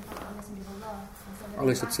jumping in front of the Messenger of Allah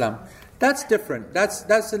and so Islam. That's different.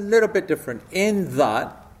 That's a little bit different in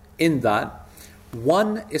that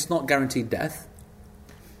one is not guaranteed death.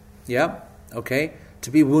 Yeah? Okay?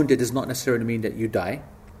 To be wounded does not necessarily mean that you die.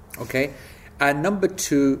 Okay? And number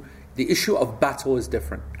two, the issue of battle is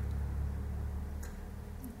different.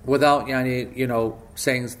 Without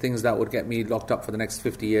saying things that would get me locked up for the next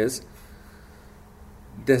 50 years,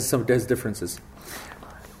 there's differences.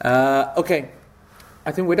 Okay,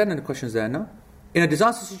 I think we're done in the questions there, no? In a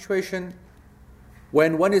disaster situation,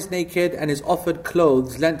 when one is naked and is offered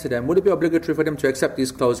clothes lent to them, would it be obligatory for them to accept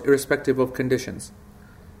these clothes irrespective of conditions?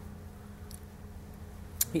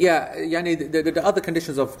 Yeah, the other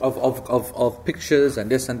conditions of pictures and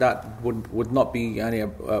this and that would not be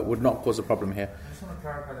would not cause a problem here. I just want to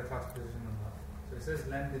clarify the class position on that. So it says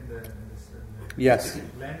lend in the yes.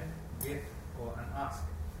 Lend, give, or an ask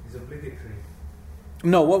is obligatory.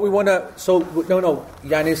 No, what we want to so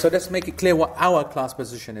let's make it clear what our class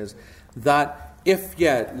position is. That if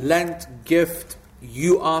lent, gift,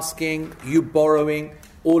 you asking, you borrowing,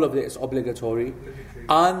 all of it is obligatory.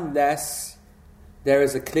 Unless there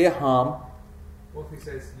is a clear harm. What if he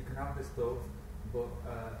says you can have this clothes, but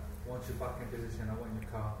once you're back in position, I want your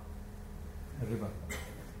car.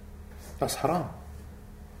 That's haram.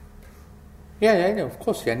 Yeah, of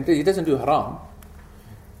course. Yeah, he doesn't do haram.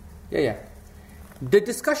 Yeah. The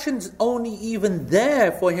discussion's only even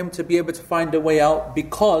there for him to be able to find a way out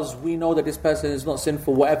because we know that this person is not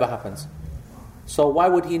sinful whatever happens. So why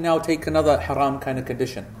would he now take another haram kind of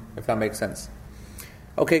condition, if that makes sense?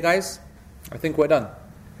 Okay, guys, I think we're done.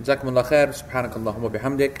 Jazakumullah khair. Subhanakallahumma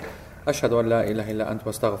bihamdik. Ashhadu an la ilaha illa anta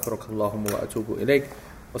wastaghfiruka Allahumma wa atubu ilayk.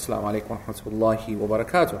 Wassalamu alaikum wa rahmatullahi wa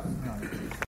barakatuh.